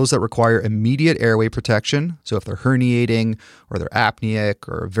 Those that require immediate airway protection, so if they're herniating or they're apneic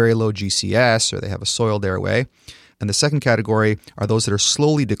or very low GCS or they have a soiled airway. And the second category are those that are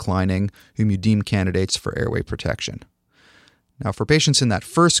slowly declining, whom you deem candidates for airway protection. Now, for patients in that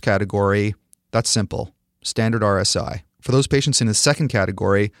first category, that's simple, standard RSI. For those patients in the second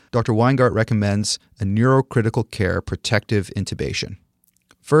category, Dr. Weingart recommends a neurocritical care protective intubation.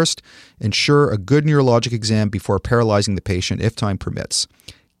 First, ensure a good neurologic exam before paralyzing the patient if time permits.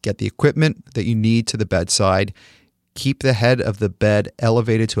 Get the equipment that you need to the bedside. Keep the head of the bed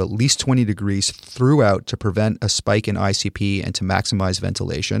elevated to at least 20 degrees throughout to prevent a spike in ICP and to maximize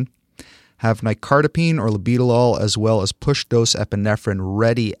ventilation. Have nicardipine or labetalol as well as push-dose epinephrine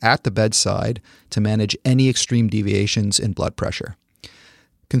ready at the bedside to manage any extreme deviations in blood pressure.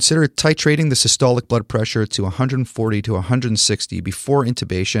 Consider titrating the systolic blood pressure to 140 to 160 before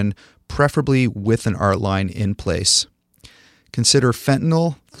intubation, preferably with an ART line in place. Consider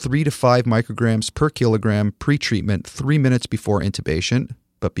fentanyl 3 to 5 micrograms per kilogram pre-treatment 3 minutes before intubation,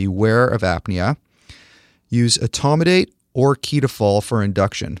 but beware of apnea. Use etomidate or ketofol for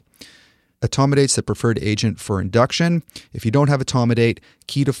induction. Etomidate's the preferred agent for induction. If you don't have etomidate,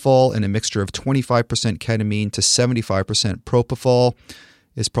 ketofol in a mixture of 25% ketamine to 75% propofol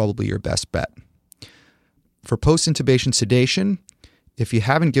is probably your best bet. For post-intubation sedation, if you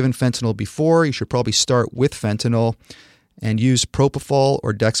haven't given fentanyl before, you should probably start with fentanyl and use propofol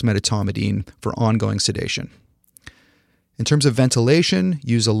or dexmedetomidine for ongoing sedation. In terms of ventilation,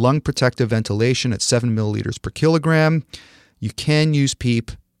 use a lung protective ventilation at 7 milliliters per kilogram. You can use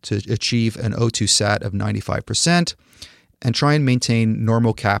PEEP to achieve an O2 sat of 95% and try and maintain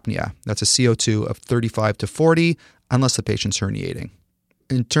normal capnia. That's a CO2 of 35 to 40 unless the patient's herniating.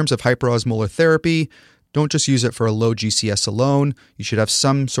 In terms of hyperosmolar therapy, don't just use it for a low GCS alone. You should have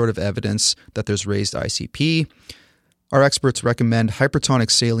some sort of evidence that there's raised ICP. Our experts recommend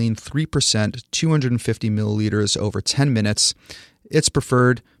hypertonic saline 3%, 250 milliliters over 10 minutes. It's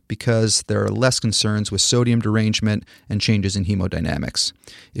preferred because there are less concerns with sodium derangement and changes in hemodynamics.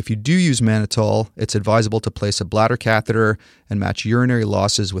 If you do use mannitol, it's advisable to place a bladder catheter and match urinary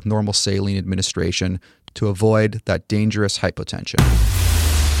losses with normal saline administration to avoid that dangerous hypotension.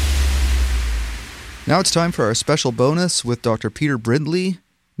 Now it's time for our special bonus with Dr. Peter Brindley,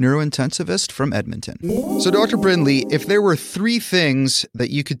 neurointensivist from Edmonton. So, Dr. Brindley, if there were 3 things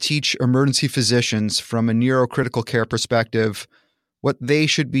that you could teach emergency physicians from a neurocritical care perspective, what they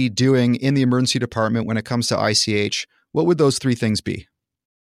should be doing in the emergency department when it comes to ICH, what would those 3 things be?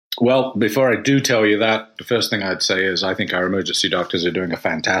 Well, before I do tell you that, the first thing I'd say is I think our emergency doctors are doing a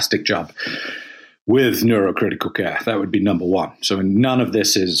fantastic job with neurocritical care. That would be number one. So none of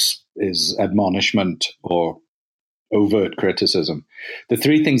this is admonishment or overt criticism. The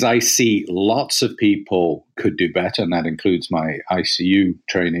 3 things I see lots of people could do better, and that includes my ICU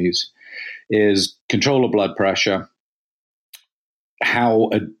trainees, is control of blood pressure, how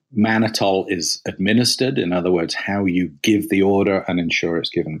mannitol is administered, in other words, how you give the order and ensure it's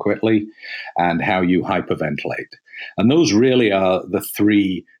given quickly, and how you hyperventilate. And those really are the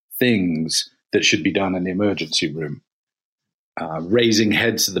three things that should be done in the emergency room. Raising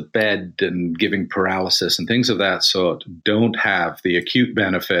heads of the bed and giving paralysis and things of that sort don't have the acute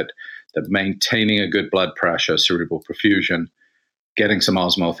benefit that maintaining a good blood pressure, cerebral perfusion, getting some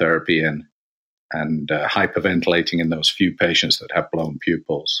osmotherapy in, and hyperventilating in those few patients that have blown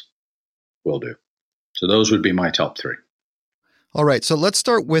pupils will do. So those would be my top three. All right. So let's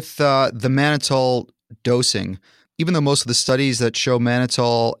start with the mannitol dosing. Even though most of the studies that show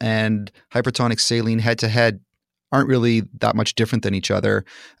mannitol and hypertonic saline head-to-head aren't really that much different than each other,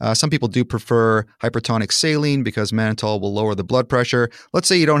 some people do prefer hypertonic saline because mannitol will lower the blood pressure. Let's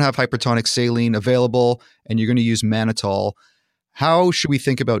say you don't have hypertonic saline available and you're going to use mannitol. How should we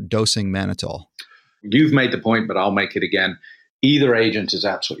think about dosing mannitol? You've made the point, but I'll make it again. Either agent is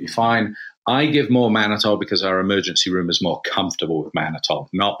absolutely fine. I give more mannitol because our emergency room is more comfortable with mannitol,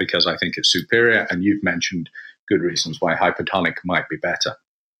 not because I think it's superior. And you've mentioned good reasons why hypertonic might be better.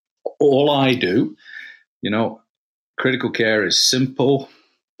 All I do, critical care is simple.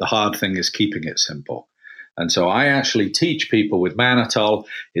 The hard thing is keeping it simple. And so I actually teach people with mannitol,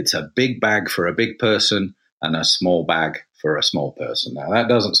 it's a big bag for a big person and a small bag for a small person. Now, that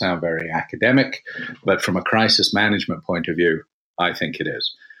doesn't sound very academic, but from a crisis management point of view, I think it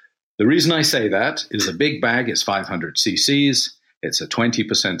is. The reason I say that is a big bag is 500 cc's. It's a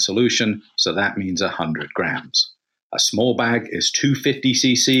 20% solution, so that means 100 grams. A small bag is 250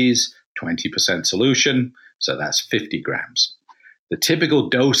 cc's, 20% solution, so that's 50 grams. The typical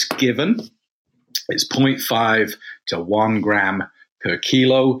dose given is 0.5 to 1 gram per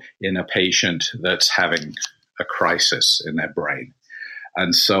kilo in a patient that's having a crisis in their brain.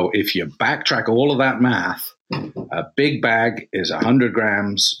 And so if you backtrack all of that math, a big bag is 100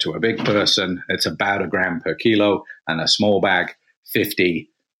 grams to a big person. It's about 1 gram per kilo. And a small bag, 50,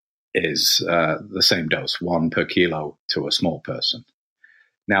 is the same dose, 1 per kilo to a small person.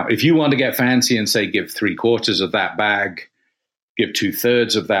 Now, if you want to get fancy and say give 3/4 of that bag, give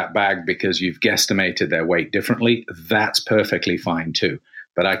 2/3 of that bag because you've guesstimated their weight differently, that's perfectly fine too.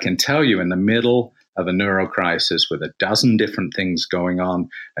 But I can tell you in the middle of a neurocrisis with a dozen different things going on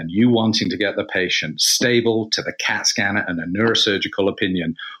and you wanting to get the patient stable to the CAT scanner and a neurosurgical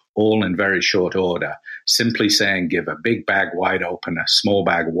opinion all in very short order, simply saying give a big bag wide open, a small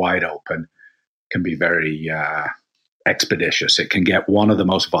bag wide open can be very expeditious. It can get one of the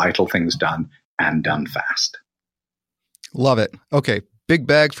most vital things done and done fast. Love it. Okay. Big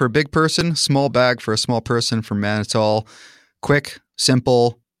bag for a big person, small bag for a small person for mannitol. Quick,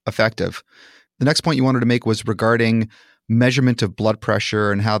 simple, effective. The next point you wanted to make was regarding measurement of blood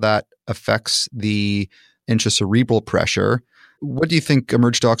pressure and how that affects the intracerebral pressure. What do you think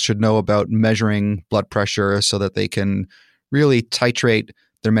Emerge Docs should know about measuring blood pressure so that they can really titrate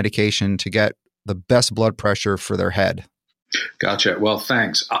their medication to get the best blood pressure for their head? Gotcha. Well,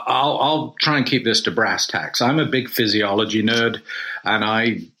 thanks. I'll try and keep this to brass tacks. I'm a big physiology nerd, and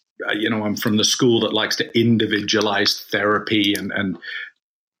I'm from the school that likes to individualize therapy and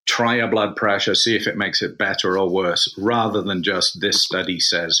try a blood pressure, see if it makes it better or worse, rather than just this study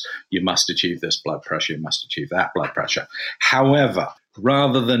says you must achieve this blood pressure, you must achieve that blood pressure. However,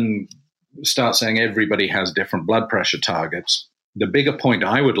 rather than start saying everybody has different blood pressure targets, the bigger point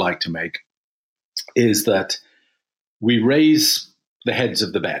I would like to make is that we raise the heads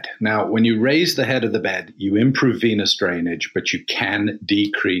of the bed. Now, when you raise the head of the bed, you improve venous drainage, but you can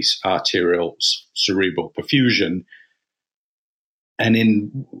decrease arterial cerebral perfusion. And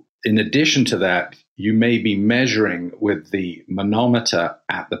in addition to that, you may be measuring with the manometer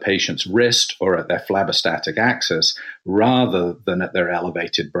at the patient's wrist or at their phlebistatic axis rather than at their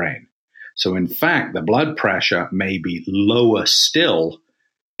elevated brain. So in fact, the blood pressure may be lower still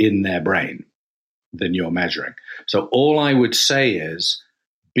in their brain than you're measuring. So all I would say is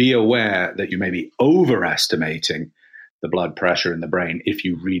be aware that you may be overestimating the blood pressure in the brain if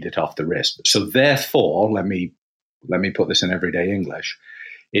you read it off the wrist. So therefore, let me put this in everyday English.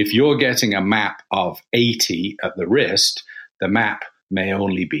 If you're getting a map of 80 at the wrist, the map may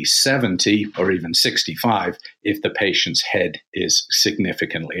only be 70 or even 65 if the patient's head is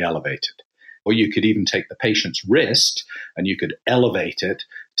significantly elevated. Or you could even take the patient's wrist and you could elevate it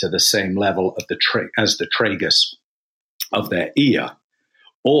to the same level of as the tragus of their ear.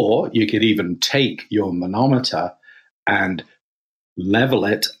 Or you could even take your manometer and level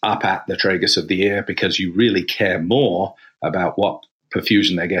it up at the tragus of the ear because you really care more about what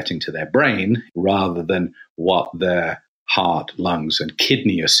perfusion they're getting to their brain rather than what their heart, lungs, and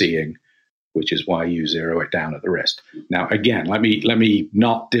kidney are seeing which is why you zero it down at the wrist. Now, again, let me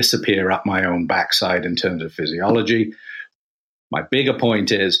not disappear up my own backside in terms of physiology. My bigger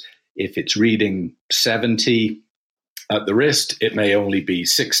point is, if it's reading 70 at the wrist, it may only be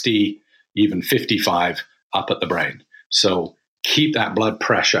 60, even 55 up at the brain. So keep that blood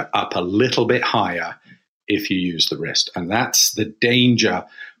pressure up a little bit higher if you use the wrist. And that's the danger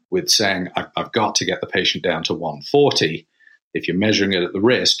with saying, I've got to get the patient down to 140. If you're measuring it at the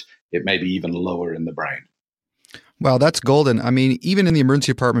wrist, it may be even lower in the brain. Well, that's golden. I mean, even in the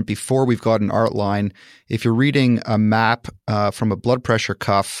emergency department, before we've got an art line, if you're reading a map from a blood pressure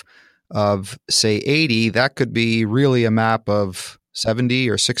cuff of, say, 80, that could be really a map of 70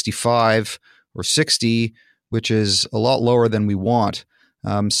 or 65 or 60, which is a lot lower than we want.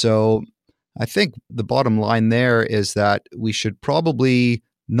 So I think the bottom line there is that we should probably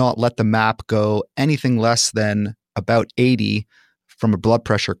not let the map go anything less than about 80 from a blood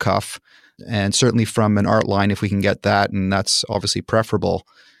pressure cuff, and certainly from an art line if we can get that, and that's obviously preferable,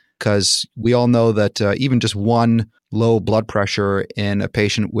 because we all know that even just one low blood pressure in a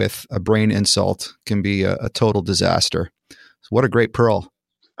patient with a brain insult can be a total disaster. So what a great pearl.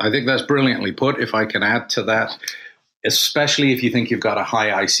 I think that's brilliantly put. If I can add to that, especially if you think you've got a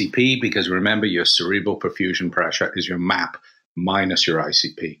high ICP, because remember, your cerebral perfusion pressure is your MAP minus your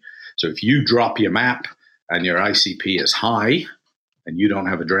ICP. So if you drop your MAP and your ICP is high, and you don't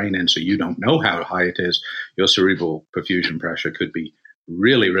have a drain in, so you don't know how high it is, your cerebral perfusion pressure could be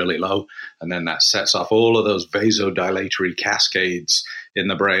really, really low. And then that sets off all of those vasodilatory cascades in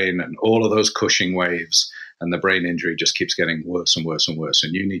the brain and all of those Cushing waves. And the brain injury just keeps getting worse and worse and worse.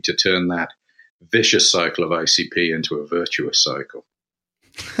 And you need to turn that vicious cycle of ICP into a virtuous cycle.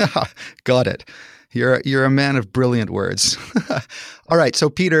 Got it. You're a man of brilliant words. All right. So,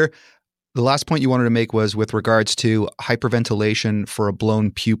 Peter, the last point you wanted to make was with regards to hyperventilation for a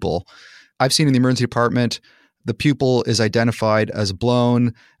blown pupil. I've seen in the emergency department, the pupil is identified as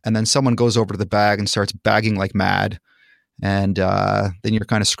blown, and then someone goes over to the bag and starts bagging like mad. And then you're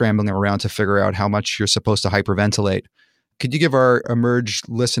kind of scrambling around to figure out how much you're supposed to hyperventilate. Could you give our Emerge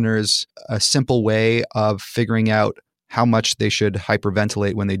listeners a simple way of figuring out how much they should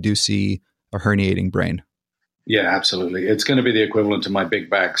hyperventilate when they do see a herniating brain? Yeah, absolutely. It's going to be the equivalent to my big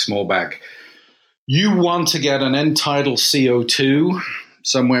bag, small bag. You want to get an end tidal CO2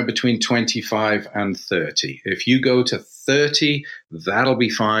 somewhere between 25 and 30. If you go to 30, that'll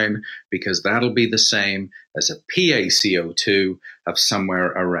be fine, because that'll be the same as a PaCO2 of somewhere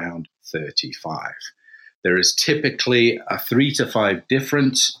around 35. There is typically a 3 to 5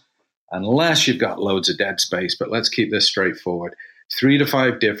 difference, unless you've got loads of dead space, but let's keep this straightforward. 3 to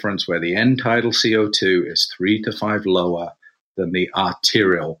 5 difference where the end tidal CO2 is 3 to 5 lower than the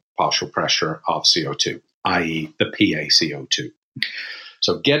arterial partial pressure of CO2, i.e. the PaCO2.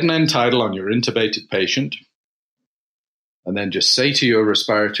 So get an end tidal on your intubated patient, and then just say to your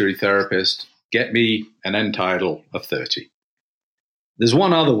respiratory therapist, get me an end tidal of 30. There's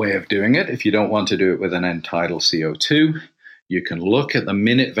one other way of doing it. If you don't want to do it with an end tidal CO2, you can look at the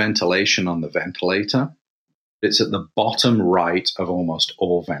minute ventilation on the ventilator. It's at the bottom right of almost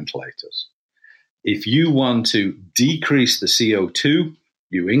all ventilators. If you want to decrease the CO2,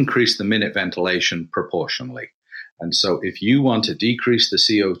 you increase the minute ventilation proportionally. And so if you want to decrease the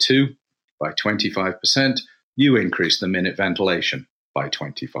CO2 by 25%, you increase the minute ventilation by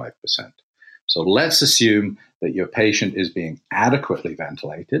 25%. So let's assume that your patient is being adequately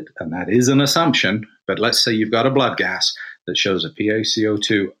ventilated, and that is an assumption, but let's say you've got a blood gas that shows a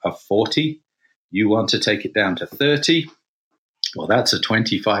PaCO2 of 40. You want to take it down to 30. Well, that's a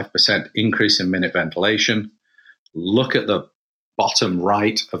 25% increase in minute ventilation. Look at the bottom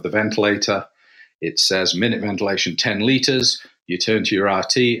right of the ventilator. It says minute ventilation 10 liters. You turn to your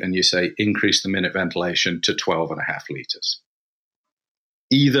RT and you say increase the minute ventilation to 12.5 liters.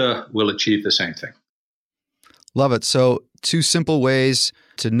 Either will achieve the same thing. Love it. So 2 simple ways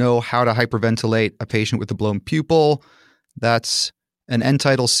to know how to hyperventilate a patient with a blown pupil. That's an end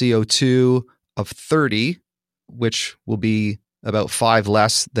tidal CO2 of 30, which will be about 5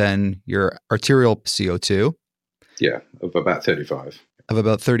 less than your arterial CO2. Yeah, of about 35. Of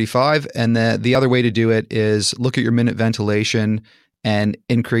about 35. And the other way to do it is look at your minute ventilation and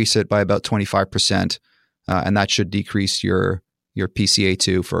increase it by about 25%. And that should decrease your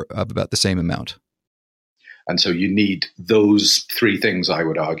PCA2 of about the same amount. And so you need those 3 things, I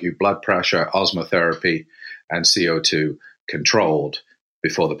would argue: blood pressure, osmotherapy, and CO2 controlled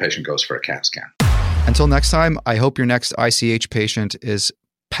before the patient goes for a CAT scan. Until next time, I hope your next ICH patient is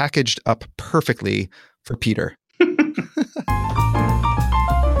packaged up perfectly for Peter.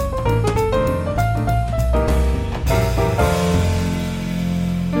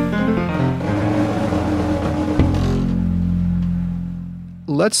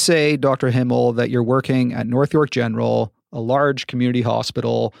 let's say, Dr. Himmel, that you're working at North York General, a large community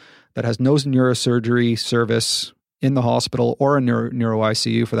hospital that has no neurosurgery service in the hospital or a neuro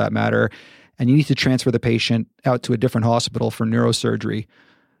ICU for that matter, and you need to transfer the patient out to a different hospital for neurosurgery.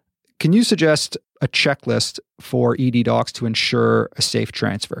 Can you suggest a checklist for ED docs to ensure a safe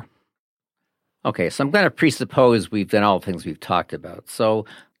transfer? Okay, so I'm going to presuppose we've done all the things we've talked about. So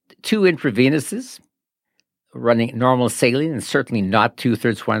 2 intravenous's, running normal saline, and certainly not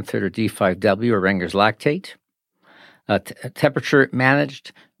 2/3, 1/3, or D5W or Renger's lactate. Temperature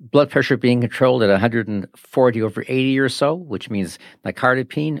managed, blood pressure being controlled at 140/80 or so, which means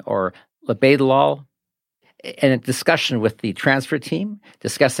nicardipine or labetalol. And a discussion with the transfer team,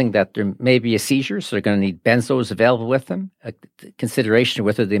 discussing that there may be a seizure, so they're going to need benzos available with them, a consideration of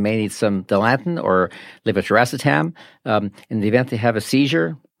whether they may need some Dilantin or levetiracetam in the event they have a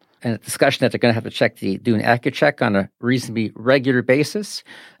seizure, and a discussion that they're going to have to do an echo check on a reasonably regular basis,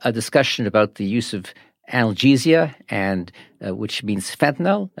 a discussion about the use of analgesia, and which means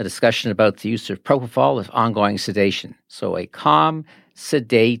fentanyl, a discussion about the use of propofol as ongoing sedation. So a calm,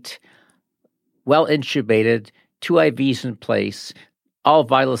 sedate, well-intubated, 2 IVs in place, all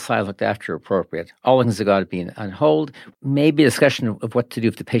vital signs looked after appropriate. All things have got to be on hold. Maybe a discussion of what to do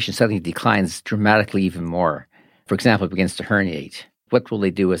if the patient suddenly declines dramatically even more. For example, begins to herniate. What will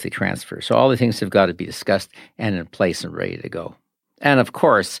they do as they transfer? So all the things have got to be discussed and in place and ready to go. And of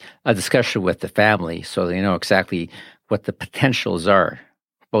course, a discussion with the family so they know exactly what the potentials are,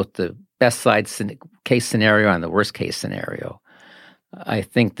 both the best case scenario and the worst case scenario. I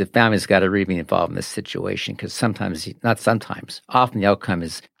think the family's got to really be involved in this situation because often the outcome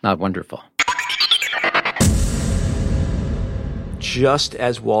is not wonderful. Just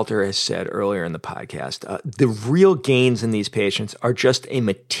as Walter has said earlier in the podcast, the real gains in these patients are just a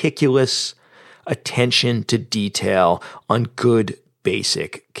meticulous attention to detail on good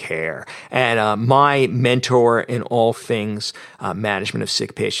basic care. And my mentor in all things management of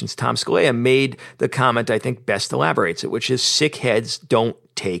sick patients, Tom Scalea, made the comment I think best elaborates it, which is sick heads don't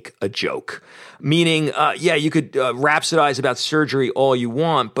take a joke. Meaning, you could rhapsodize about surgery all you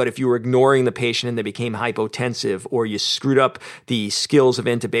want, but if you were ignoring the patient and they became hypotensive, or you screwed up the skills of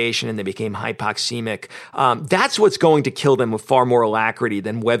intubation and they became hypoxemic, that's what's going to kill them with far more alacrity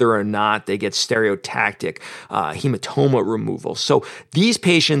than whether or not they get stereotactic hematoma removal. So these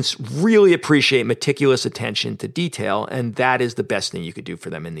patients really appreciate meticulous attention to detail, and that is the best thing you could do for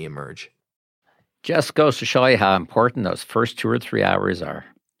them in the eMERGE. Just goes to show you how important those first 2 or 3 hours are.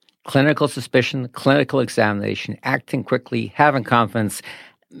 Clinical suspicion, clinical examination, acting quickly, having confidence,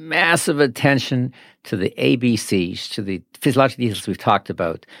 massive attention to the ABCs, to the physiological details we've talked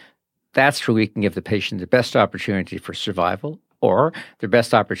about. That's where we can give the patient the best opportunity for survival or the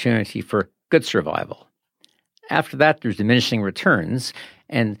best opportunity for good survival. After that, there's diminishing returns.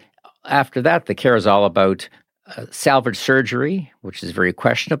 And after that, the care is all about salvage surgery, which is very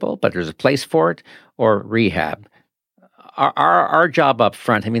questionable, but there's a place for it, or rehab. Our job up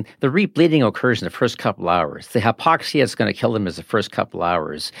front, the rebleeding occurs in the first couple hours. The hypoxia that's going to kill them is the first couple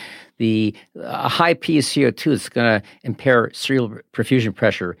hours. The high PaCO2 that's going to impair cerebral perfusion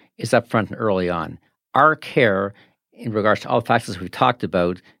pressure is up front and early on. Our care, in regards to all the factors we've talked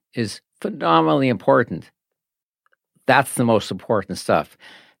about, is phenomenally important. That's the most important stuff.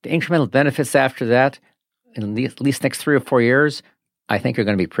 The incremental benefits after that, in at least next 3 or 4 years, I think are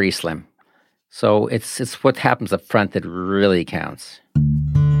going to be pretty slim. So it's what happens up front that really counts.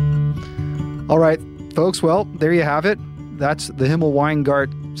 All right, folks. Well, there you have it. That's the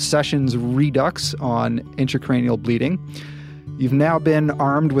Himmel-Weingart Sessions Redux on intracranial bleeding. You've now been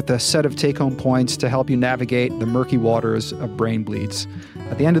armed with a set of take-home points to help you navigate the murky waters of brain bleeds.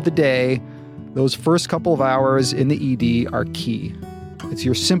 At the end of the day, those first couple of hours in the ED are key. It's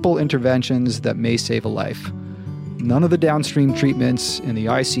your simple interventions that may save a life. None of the downstream treatments in the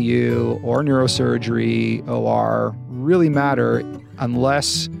ICU or neurosurgery, OR, really matter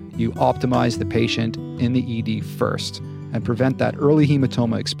unless you optimize the patient in the ED first and prevent that early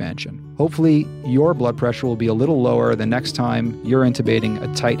hematoma expansion. Hopefully, your blood pressure will be a little lower the next time you're intubating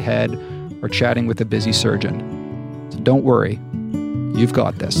a tight head or chatting with a busy surgeon. So don't worry, you've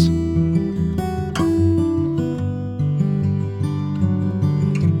got this.